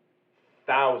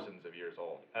thousands of years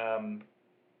old.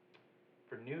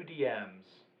 For new DMs,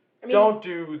 I mean, don't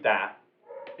do that.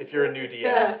 If you're a new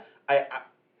DM,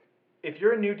 if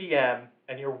you're a new DM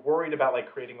and you're worried about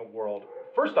like creating a world,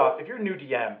 first off, if you're a new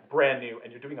DM, brand new,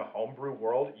 and you're doing a homebrew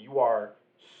world, you are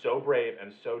so brave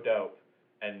and so dope,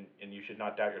 and you should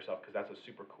not doubt yourself, because that's a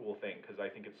super cool thing, because I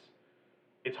think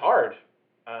it's hard.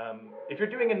 If you're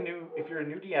a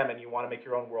new DM and you want to make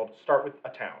your own world, start with a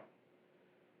town.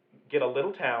 Get a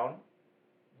little town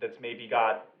that's maybe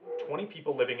got 20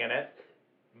 people living in it,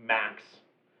 max,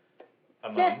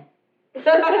 among.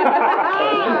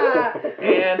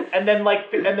 and then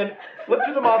flip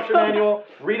through the monster manual,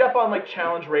 read up on like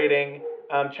challenge rating.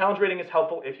 Challenge rating is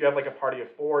helpful if you have like a party of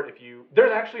 4.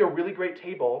 There's actually a really great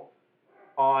table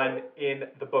in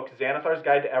the book Xanathar's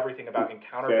Guide to Everything about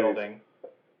encounter building.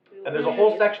 And there's a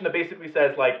whole section that basically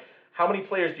says like how many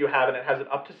players do you have, and it has it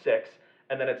up to 6,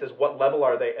 and then it says what level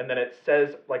are they, and then it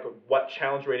says like what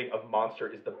challenge rating of monster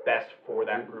is the best for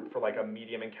that group for like a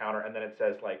medium encounter, and then it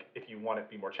says like if you want it to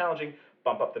be more challenging,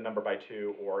 bump up the number by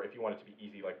 2, or if you want it to be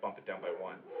easy, like bump it down by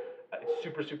 1. It's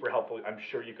super, super helpful. I'm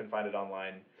sure you can find it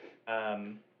online.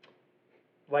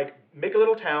 Like make a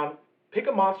little town, pick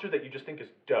a monster that you just think is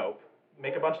dope,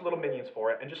 make a bunch of little minions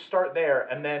for it, and just start there.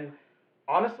 And then,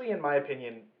 honestly, in my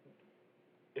opinion,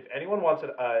 if anyone wants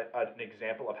an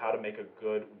example of how to make a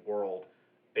good world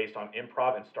based on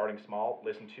improv and starting small,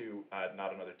 listen to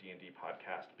Not Another D&D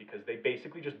podcast, because they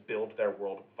basically just build their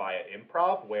world via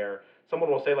improv, where someone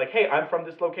will say like, hey, I'm from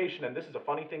this location, and this is a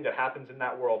funny thing that happens in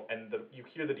that world, and you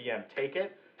hear the DM take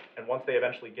it, and once they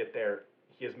eventually get there,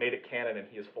 he has made it canon and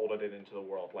he has folded it into the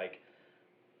world. Like,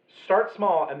 start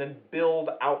small and then build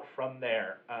out from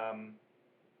there.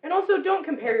 and also don't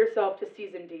compare yourself to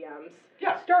seasoned DMs.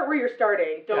 Yeah. Start where you're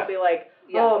starting. Don't Yeah. be like,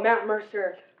 oh, Matt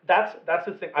Mercer. That's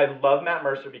the thing. I love Matt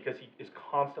Mercer because he is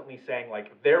constantly saying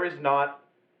like, there is not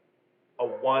a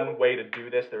one way to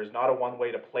do this. There is not a one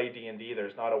way to play D&D.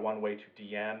 There's not a one way to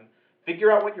DM.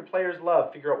 Figure out what your players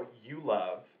love. Figure out what you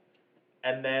love,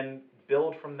 and then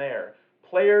build from there.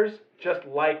 Players just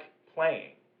like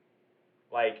playing,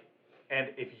 and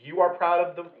if you are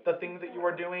proud of the thing that you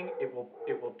are doing, it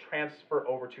will transfer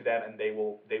over to them, and they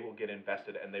will get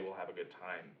invested, and they will have a good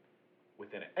time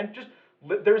within it. And just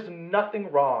there's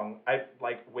nothing wrong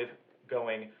with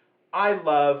going, I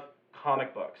love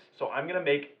comic books, so I'm gonna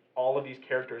make all of these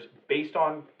characters based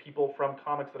on people from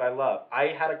comics that I love. I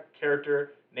had a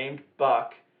character named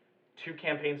Buck 2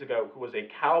 campaigns ago who was a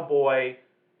cowboy,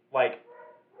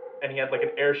 and he had like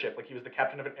an airship, like he was the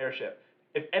captain of an airship.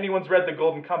 If anyone's read The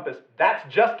Golden Compass, that's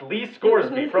just Lee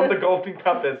Scoresby from The Golden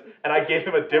Compass, and I gave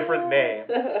him a different name.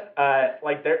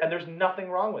 There's nothing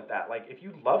wrong with that. Like, if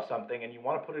you love something and you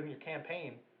want to put it in your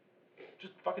campaign,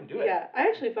 just fucking do it. Yeah, I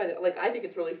actually find it, I think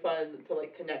it's really fun to,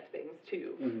 connect things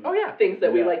to Oh, yeah. things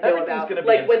that we, know Everything's about. gonna be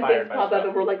Like, when inspired things by pop up stuff.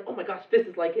 and we're like, oh my gosh, this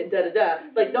is like in da-da-da.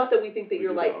 Like, not that we think that We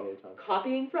you're, do that all the time.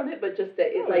 copying from it, but just that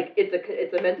it's,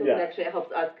 it's a mental Yeah. connection. It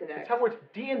helps us connect. It's how it works.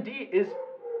 D&D is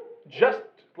just,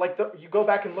 like you go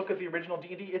back and look at the original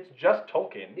D&D, it's just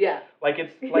Tolkien. Yeah. Like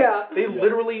it's like Yeah. they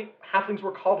literally halflings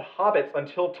were called hobbits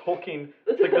until Tolkien,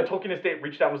 like the Tolkien estate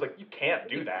reached out and was like, you can't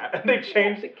do that, and they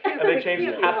changed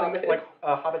halfling like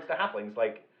hobbits to halflings.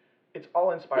 Like it's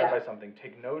all inspired Yeah. by something.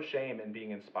 Take no shame in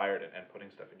being inspired and putting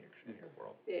stuff in your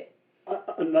world. Yeah.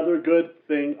 Another good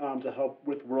thing to help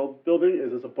with world building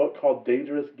is there's a book called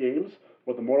Dangerous Games,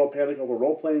 What the Mortal Panic Over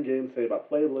Role-Playing Games Say About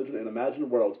Play, Religion, and Imagined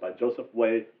Worlds by Joseph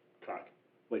Laycock.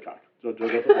 Joseph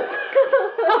Laycock.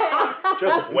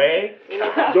 Joseph Way.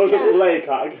 Joseph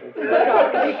Laycock. That's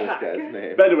this guy's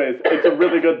name. But anyways, it's a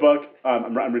really good book.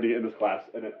 I'm reading it in this class,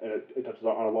 and it touches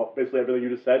on a lot. Basically everything you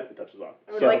just said, it touches on.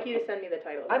 I would like you to send me the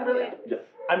title. I'm really, Yes.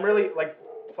 I'm really like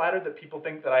flattered that people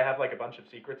think that I have like a bunch of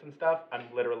secrets and stuff. I'm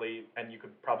literally, and you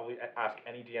could probably ask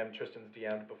any DM Tristan's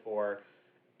DM'd before.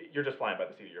 You're just flying by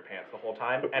the seat of your pants the whole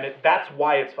time, and that's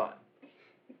why it's fun.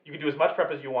 You can do as much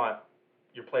prep as you want.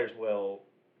 Your players will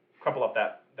crumple up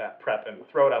that prep and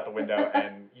throw it out the window,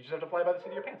 and you just have to fly by the seat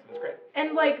of your pants, and it's great.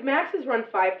 And like Max has run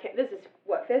 5K. This is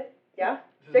what, 5th? Yeah.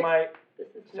 This is my This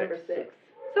is number 6.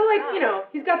 So like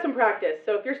he's got some practice.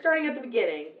 So if you're starting at the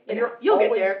beginning, you'll always,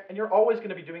 get there. and you're always going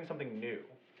to be doing something new,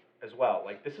 as well.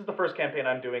 Like this is the first campaign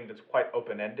I'm doing that's quite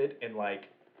open-ended. In like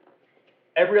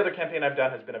every other campaign I've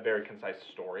done has been a very concise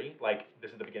story. Like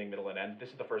this is the beginning, middle, and end. This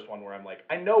is the first one where I'm like,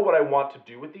 I know what I want to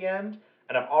do at the end,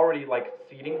 and I'm already like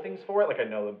seeding things for it. Like I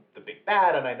know the big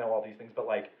bad, and I know all these things, but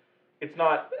like it's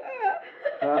not.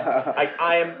 I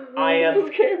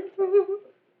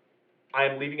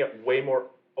am leaving it way more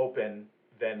open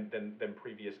than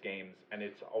previous games, and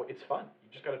it's fun. You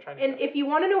just gotta try. And if you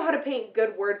want to know how to paint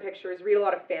good word pictures, read a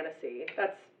lot of fantasy.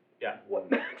 That's what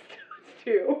Max does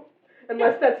too.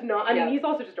 Unless that's not. I mean, he's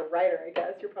also just a writer, I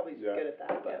guess. You're probably just good at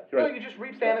that. But no, you just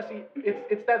read fantasy.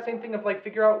 It's that same thing of like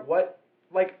figure out what.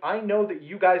 Like I know that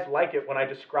you guys like it when I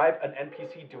describe an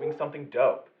NPC doing something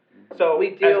dope. So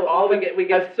we do. We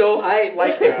get so hyped.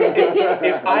 Like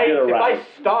if I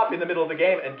stop in the middle of the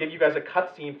game and give you guys a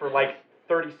cutscene for like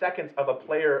 30 seconds of a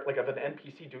player, like of an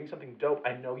NPC doing something dope,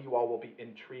 I know you all will be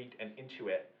intrigued and into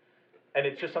it. And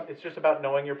it's just about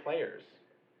knowing your players.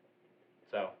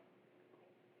 So.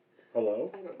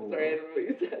 Hello? Sorry, I don't know what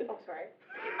you said. Oh, sorry.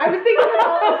 I was thinking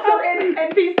about a certain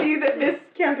NPC that this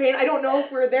campaign, I don't know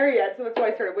if we're there yet, so that's why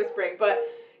I started whispering, but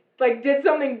like did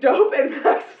something dope and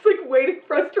Max was like waiting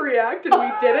for us to react and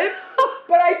we did it.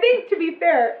 But I think to be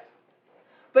fair,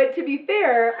 I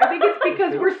think it's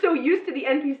because we're so used to the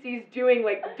NPCs doing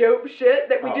like dope shit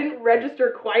that we didn't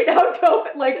register quite how dope,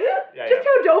 like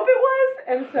how dope it was,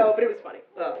 and so, but it was funny.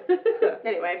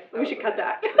 Anyway, we should cut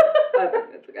that.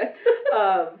 It's okay.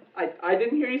 I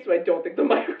didn't hear you, so I don't think the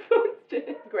microphones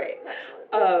did. Great,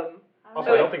 excellent.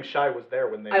 Also, I don't think Shy was there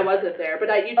when they. I wasn't there, but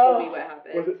you told me what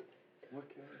happened. Was it?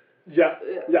 Yeah. I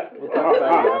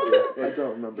don't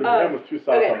remember. The name was too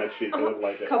soft on my cheek. I didn't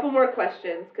like it. Couple more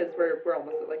questions because we're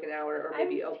almost at like an hour or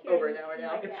maybe over an hour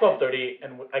now. It's 12:30,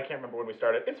 and I can't remember when we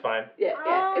started. It's fine. Yeah,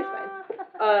 it's fine.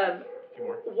 A few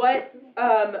more. What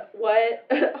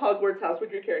Hogwarts house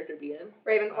would your character be in?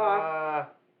 Ravenclaw.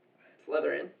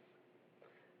 Slytherin.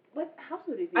 What house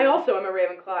would he be? I also am a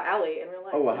Ravenclaw, Allie, in real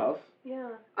life. Oh, a house? Yeah.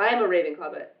 I'm a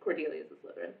Ravenclaw, but Cordelia's a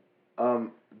Slytherin.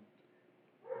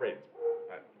 Raven.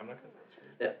 I'm not gonna.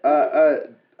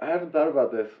 I haven't thought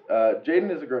about this. Jaden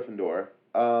is a Gryffindor.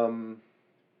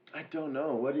 I don't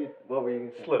know. What were you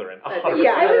gonna say? Slytherin.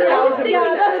 Yeah, I would think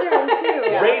Slytherin too.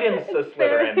 Raiden's a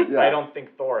Slytherin. Yeah. I don't think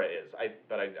Thora is.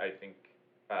 But I think.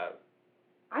 I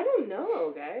don't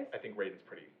know, guys. I think Raiden's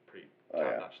pretty Oh,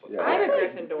 top-notch yeah. Slytherin. I'm a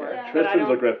Gryffindor. Yeah. but I Tristan's a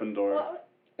don't- Gryffindor. Well,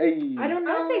 Hey. I don't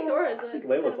know. I would say Thora is I think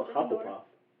Layla's a Hufflepuff. I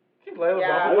think Layla's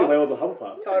Yeah. I think Layla's a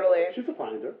Hufflepuff. Totally. She's a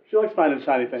finder. She likes finding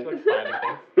shiny She things. likes finding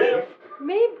things.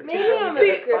 Maybe I'm a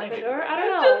Particularly Gryffindor. I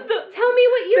don't know. Tell me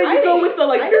what you Then you think. go with the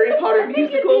like Harry Potter I think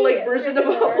it'd musical be like version of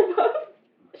Gryffindor. Hufflepuff.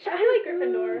 I like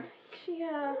Gryffindor.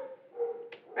 Yeah,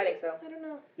 I think so. I don't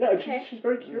know. Yeah, and Okay. she's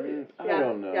very curious. I Yeah.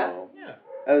 don't know. Yeah.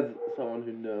 As someone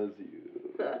who knows you,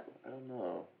 Huh. I don't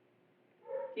know.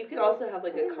 You could also have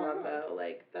like a combo,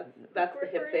 like that's the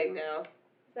hip thing now. Is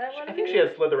that what I it think is? she has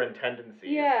Slytherin tendencies.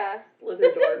 Yeah.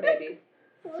 Slytherin maybe.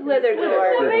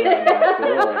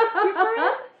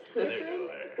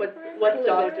 What's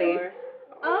Doxy?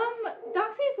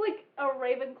 Doxy's like a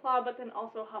Ravenclaw, but then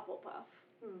also Hufflepuff.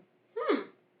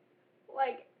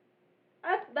 Like,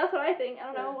 that's what I think. I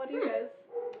don't know. What do you guys?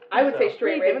 I would say So.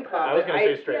 straight Ravenclaw. I was gonna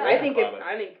say straight I think Ravenclaw, but-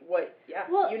 I think what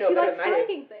Well, you know she better likes than I do.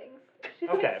 finding things. She's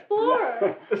Okay. an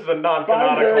explorer. This is a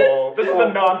non-canonical. This is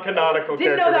a non-canonical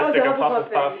Didn't know that was a characteristic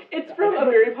of Hufflepuff Hufflepuff. thing. It's from a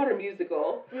Harry Potter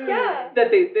musical. Yeah. That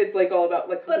it's like all about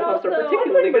like But Hufflepuffs are also-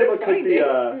 particularly good Layla at could be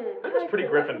finding. Layla's pretty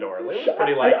Gryffindor. Layla's I,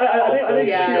 pretty like. I think,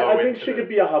 Yeah. I think she could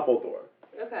be a Hufflepuff.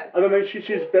 Okay. I don't think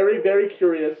she's very, very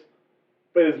curious,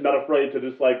 but is not afraid to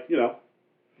just like,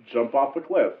 jump off a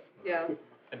cliff. Yeah.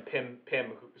 And Pim,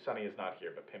 Sunny is not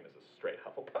here, but Pim is a straight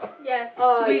Hufflepuff. Yes.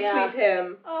 Oh, Sweet, yeah. sweet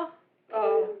him. Oh.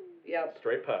 Oh, yep.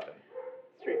 Straight puffin.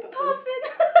 Straight puppy.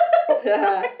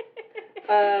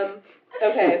 Puffin.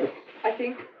 Okay. I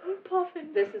think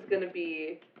Puffin. this is gonna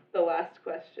be the last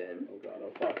question. Oh god,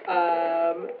 oh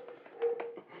fuck.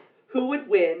 Who would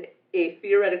win a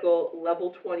theoretical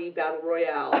level 20 battle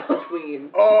royale between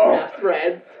Oh. Maps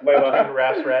Reds? Between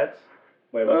Rass Reds.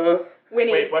 Layla.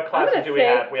 Winnie. Wait, what classes gonna do we say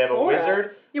have? We have a Flora.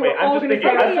 wizard. You Wait, were I'm all just gonna thinking.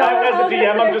 say As that. a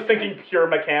DM, I'm just thinking pure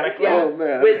mechanically. Yeah. Oh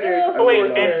man. Wizard. Oh wait,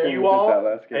 Sorcerer. and you all, That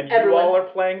last game. and you Everyone. all are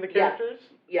playing the Yeah. characters.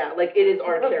 Yeah, like it is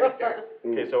our character.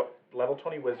 Okay, so level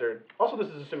 20 wizard. Also, this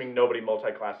is assuming nobody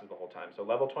multi-classes the whole time. So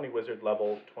level 20 wizard,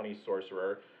 level 20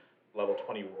 sorcerer, level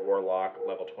 20 warlock,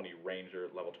 level 20 ranger,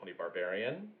 level 20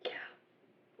 barbarian,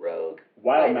 Rogue.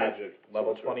 Wild Fighter. magic.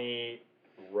 level 20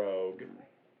 rogue,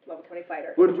 Level 20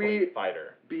 fighter. Would level 20 we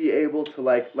fighter. be able to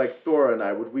like Thora and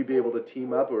I? Would we be able to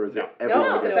team up, or is No. it everyone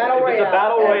No, it's a against battle If it's a royale.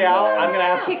 battle royale, Yeah. I'm gonna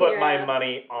have to Kicking put your my ass.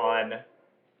 money on.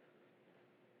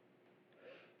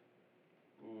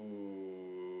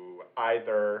 Ooh,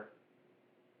 either.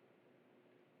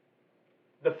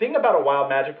 The thing about a wild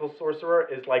magical sorcerer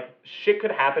is like shit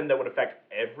could happen that would affect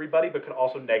everybody, but could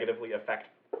also negatively affect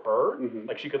her. Mhm.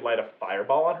 Like she could light a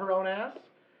fireball on her own ass.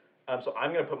 So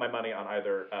I'm gonna put my money on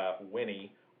either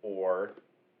Winnie or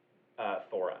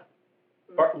Thora.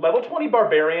 Level 20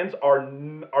 barbarians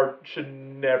should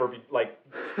never be like.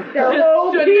 They're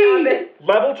OP.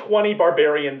 Level 20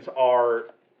 barbarians are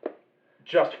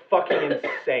just fucking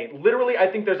insane. Literally,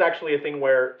 I think there's actually a thing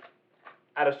where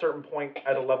at a certain point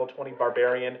at a level 20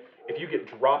 barbarian, if you get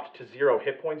dropped to 0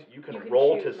 hit points, you can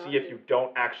roll to choose see not if to. you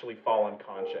don't actually fall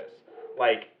unconscious.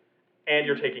 Like, and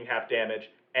you're taking half damage,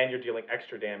 and you're dealing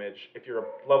extra damage. If you're a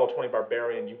level 20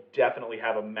 barbarian, you definitely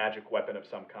have a magic weapon of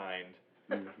some kind.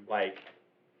 Like,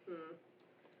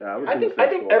 Yeah, was I gonna think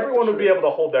say Thora, everyone for would be sure. able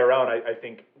to hold their own. I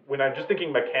think when I'm just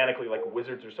thinking mechanically, like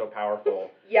wizards are so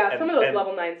powerful, Yeah, And- some of those and-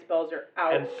 level 9 spells are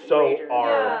and outrageous. so are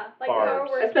Yeah, like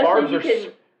barbs. our- Especially Barbs you are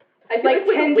can. I feel Like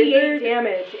with a 10d8 wizard,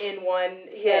 damage in one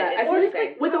hit. yeah, I It's feel insane.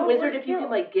 like with a wizard, if you can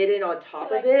like get in on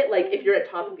top of it, like if you're at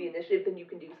top of the initiative, then you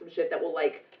can do some shit that will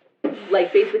like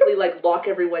basically like lock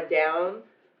everyone down,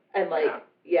 and like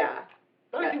yeah.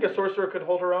 But I think a sorcerer could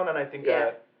hold her own, and I think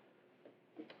Yeah.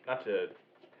 not to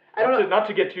I don't know. not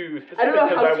to get too specific I don't know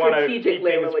because how I want to strategic keep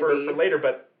things Layla would for be. later,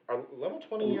 but our level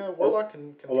 20 warlock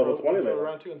can a level throw, 20 can throw Layla.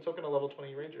 around too, and so can a level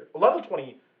 20 ranger. A level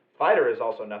 20 fighter is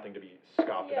also nothing to be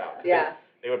scoffed about. 'Cause Yeah.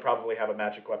 They would probably have a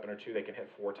magic weapon or two they can hit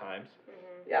 4 times.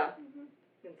 Yeah.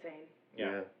 Insane.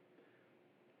 Yeah.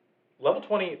 Level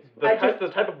 20, I the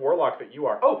type of warlock that you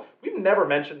are. Oh, we've never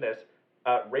mentioned this.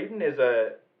 Raiden is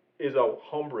a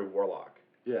homebrew warlock.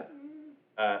 Yeah.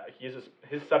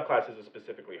 His subclass is a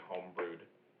specifically homebrewed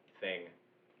thing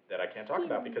that I can't talk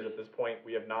about because at this point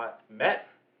we have not met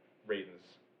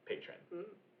Raiden's patron.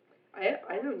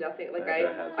 I know nothing. Like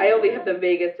That has I only been- have the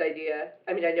vaguest idea.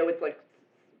 I mean, I know it's like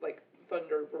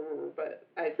thunder, but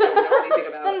I don't know anything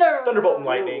about. Thunderbolt and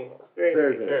lightning. Very,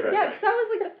 Very, very. very. Yeah, 'cause that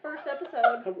was like the first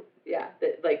episode, Yeah,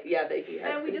 that he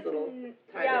had and we his just little.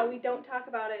 we don't talk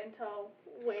about it until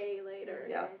way later.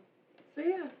 Yeah. So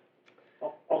yeah.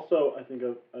 Also, I think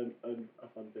a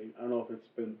fun thing. I don't know if it's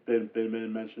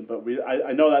been mentioned, but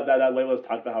I know that Layla's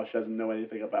talked about how she doesn't know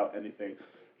anything about anything.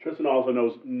 Tristan also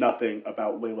knows nothing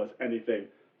about Layla's anything.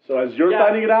 So as you're Yeah.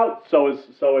 finding it out, so is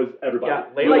everybody. Yeah,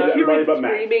 Layla- Like Everybody hearing but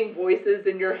Max. screaming voices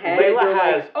in your head. Layla you're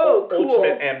has like, oh, cool.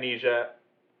 ultimate amnesia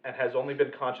and has only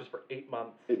been conscious for 8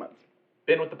 months. 8 months.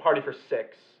 Been with the party for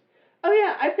 6. Oh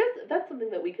yeah, I guess that's something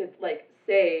that we could like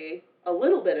say a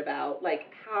little bit about,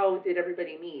 like how did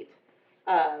everybody meet?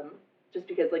 Just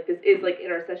because like this is like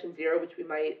in our session 0, which we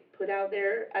might put out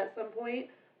there at some point.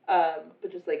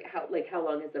 But just like how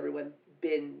long has everyone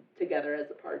been together as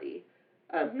a party?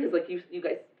 Because like you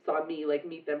guys saw me like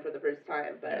meet them for the first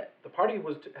time, but The party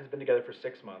has been together for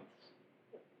 6 months.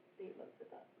 8 months of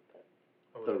that. But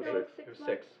Oh, So it was it? 6. It was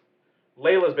 6.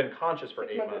 Layla's been conscious for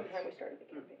 6 8 months at months. the time we started the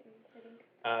campaign,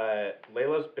 I think.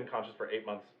 Layla's been conscious for 8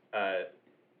 months.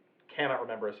 Cannot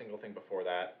remember a single thing before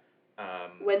that.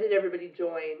 when did everybody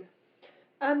join?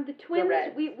 The twins.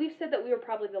 Reds. We've said that we were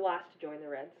probably the last to join the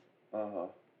Reds.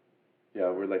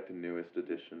 Yeah, we're like the newest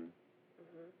edition.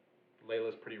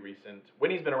 Layla's pretty recent.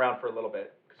 Winnie's been around for a little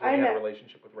bit, Because when you had a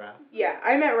relationship with Raph. Yeah,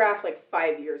 I met Raph like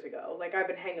 5 years ago. Like, I've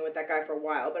been hanging with that guy for a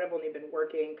while, but I've only been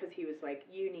working because he was like,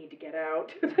 you need to get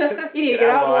out. You need to get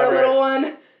out more, little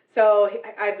one. So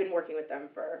I've been working with them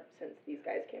since these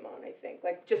guys came on, I think.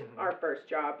 Like, just our first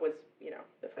job was,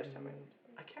 the first time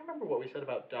I can't remember what we said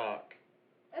about Doc.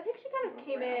 I think she kind of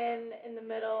came in the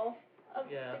middle of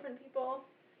different people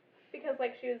because,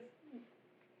 like, she was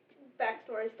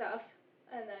backstory stuff,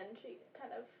 and then she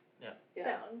kind of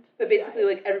found. But basically,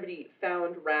 like, everybody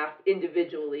found Raph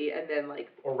individually, and then, like...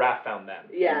 Or Raph found them.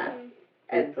 Yeah.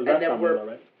 And then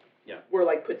we're,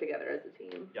 like, put together as a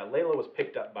team. Yeah, Layla was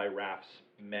picked up by Raph's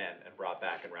men and brought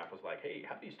back, and Raph was like, hey,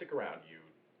 how do you stick around, you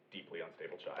deeply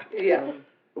unstable child? Yeah.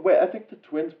 Wait, I think the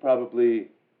twins probably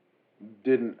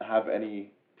didn't have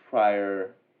any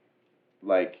prior,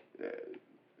 like,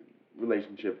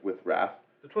 relationship with Raph.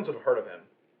 The twins would have heard of him.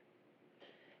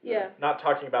 Yeah. Not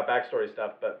talking about backstory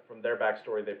stuff, but from their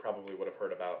backstory, they probably would have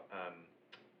heard about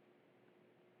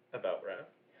Raph.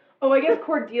 Oh, I guess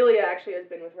Cordelia actually has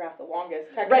been with Raph the longest.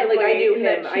 Right, like I knew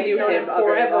him.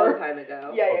 forever. A long time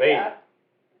ago. Yeah.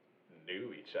 They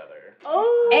knew each other.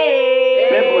 Oh. Hey.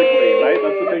 Biblically, right?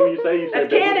 That's the thing you say. You say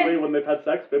That's biblically canon. when they've had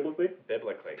sex. Biblically.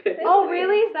 Biblically. Oh,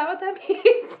 really? Is that what that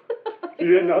means? You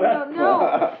didn't know that?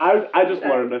 No. I just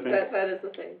learned. I think. That is the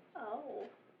thing. Oh.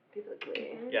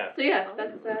 Biblically. Yeah. So yeah,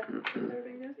 that's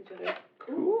everybody knows each other.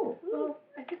 Cool. Well,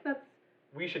 I think that's.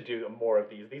 We should do more of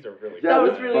these. These are really Yeah, That fun.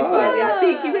 was really fun. Yeah.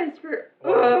 Thank you guys for.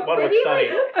 One with Sunny.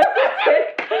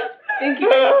 Thank you.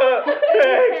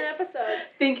 10 episodes.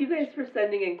 Thank you guys for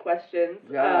sending in questions.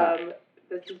 Yeah.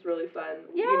 This is really fun.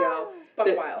 Yeah. You know,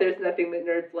 Wild. there's nothing that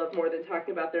nerds love more than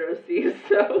talking about their OCs.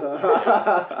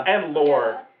 So. And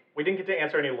lore. We didn't get to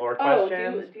answer any lore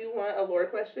questions. Do you want a lore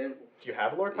question? Do you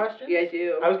have lore questions? Yeah, I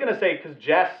do. I was gonna say because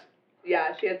Jess, She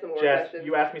had some lore Jess, questions.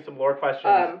 you asked me some lore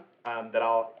questions that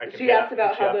I can. She asked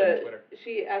about how Twitter.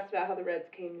 the Reds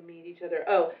came to meet each other.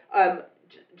 Oh,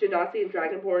 Genasi and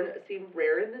Dragonborn seem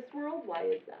rare in this world. Why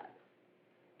is that?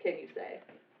 Can you say?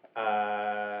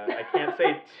 I can't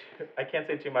say I can't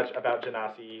say too much about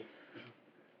Genasi.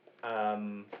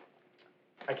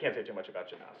 I can't say too much about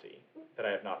Genasi that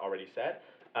I have not already said.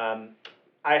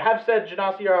 I have said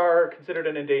Genasi are considered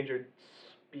an endangered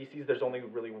species. There's only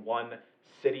really one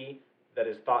city that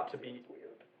is thought to be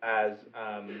as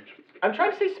I'm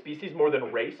trying to say species more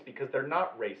than race because they're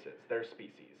not races. They're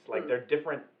species. Like they're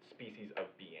different species of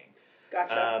being.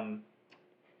 Gotcha.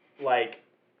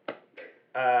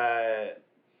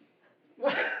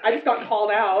 I just got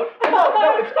called out.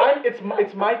 No,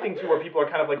 it's my thing too, where people are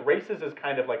kind of like races is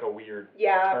kind of like a weird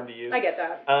term to use. I get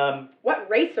that. What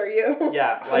race are you?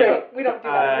 Yeah, like we don't do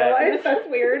that in real life. That's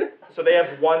weird. So they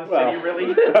have one city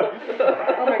really.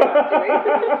 Oh my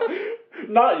God, Dewey.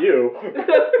 Not you.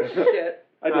 Shit.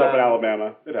 I grew up in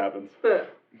Alabama. It happens.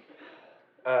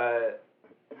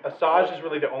 Asajj is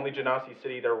really the only Genasi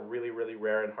city. They're really, really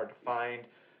rare and hard to find.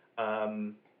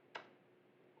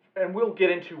 And we'll get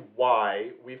into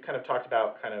why. We've kind of talked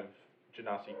about kind of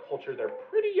Genasi culture. They're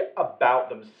pretty about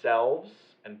themselves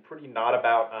and pretty not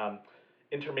about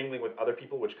intermingling with other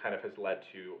people, which kind of has led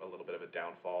to a little bit of a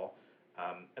downfall.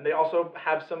 And they also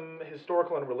have some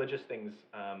historical and religious things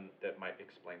that might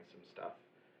explain some stuff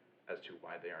as to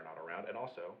why they are not around, and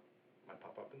also might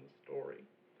pop up in the story.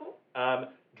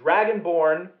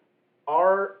 Dragonborn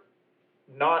are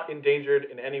not endangered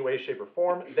in any way, shape, or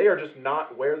form. They are just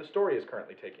not where the story is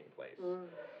currently taking place.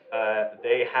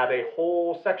 They have a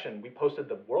whole section. We posted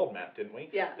the world map, didn't we?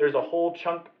 Yeah. There's a whole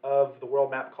chunk of the world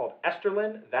map called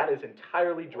Esterlin. That is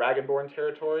entirely Dragonborn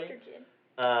territory.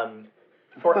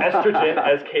 For Estrogen,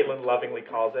 as Caitlin lovingly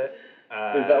calls it.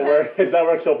 Is that where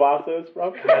Kilbasa is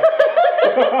from?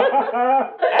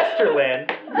 Esterlin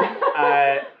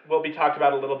will be talked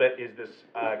about a little bit. Is this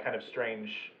kind of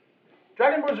strange?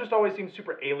 Dragonborn just always seems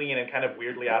super alien and kind of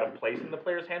weirdly out of place in the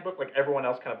player's handbook. Like everyone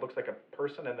else kind of looks like a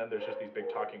person, and then there's just these big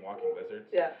talking, walking lizards.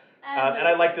 Yeah. And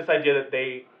I like this idea that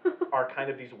they are kind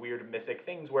of these weird mythic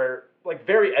things where, like,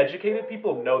 very educated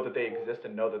people know that they exist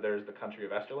and know that there's the country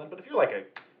of Esterlin. But if you're like a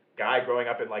guy growing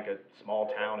up in like a small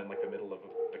town in like the middle of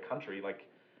the country, like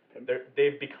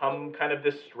they've become kind of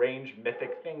this strange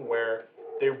mythic thing where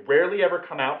they rarely ever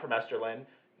come out from Esterlin.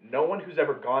 No one who's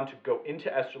ever gone to go into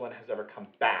Esterlin has ever come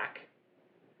back.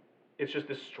 It's just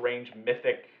this strange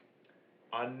mythic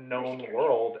unknown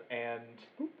world, and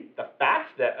the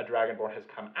fact that a Dragonborn has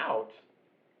come out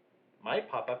might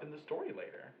pop up in the story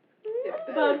later.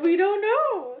 But we don't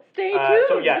know. Stay tuned.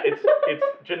 So yeah, it's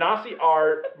Genasi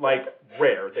are like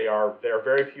rare. There are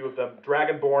very few of them.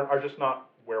 Dragonborn are just not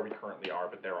where we currently are,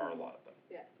 but there are a lot of them.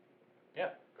 Yeah. Yeah.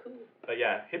 Cool. But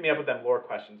yeah, hit me up with them lore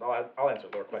questions. I'll answer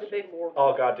lore It's a questions. big lore.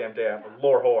 All goddamn day. I'm a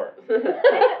lore whore.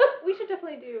 We should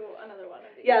definitely do another one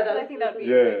of these. Yeah, that I was- think that would be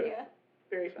Yeah. a good idea.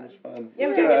 Very So fun. much fun. Yeah,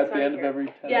 Let's we do gotta it get at the Sunny end of here. every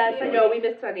 10 Yes, I episodes. know. We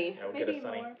miss Sunny. Yeah, we'll get Maybe a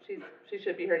Sunny. more. She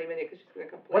should be here any minute because she's gonna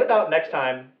come. play. What about next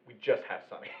time we just have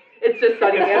Sunny? It's just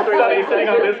Sunny It's just answering. Sunny sitting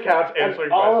on this couch And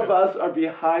answering all of questions. us are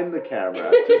behind the camera,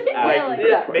 just asking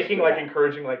Yeah. questions. Making like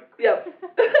encouraging like Yep.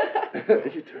 You're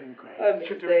doing great.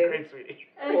 you're doing great, sweetie.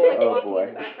 And it's like Oh, walking boy.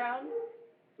 in the background.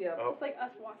 Yeah. Oh. It's like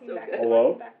us walking So back good. in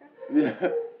Hello? the background.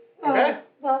 Yeah. Okay.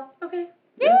 Well, okay.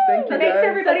 Yeah, thank you Thanks guys.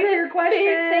 everybody for your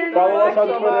questions. Thanks Follow us on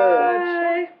so Twitter.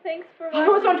 much. Thanks for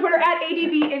Follow us watching. on Twitter at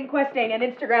ADV Inquesting and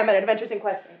Instagram at Adventures in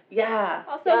Questing. Yeah.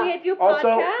 Also, we do Also,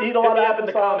 podcasts. eat a lot Hit me of up in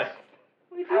the applesauce. comments.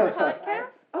 We do podcasts.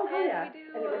 Oh, hell and yeah. we do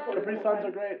And it records Capri the whole Suns time.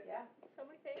 are great. so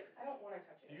many things. I don't want to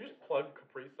touch You just plug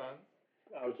Capri Sun.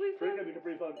 I was drinking the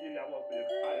Capri Sun, eating apples the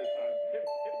entire time. Hit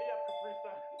me up, Capri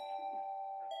Sun.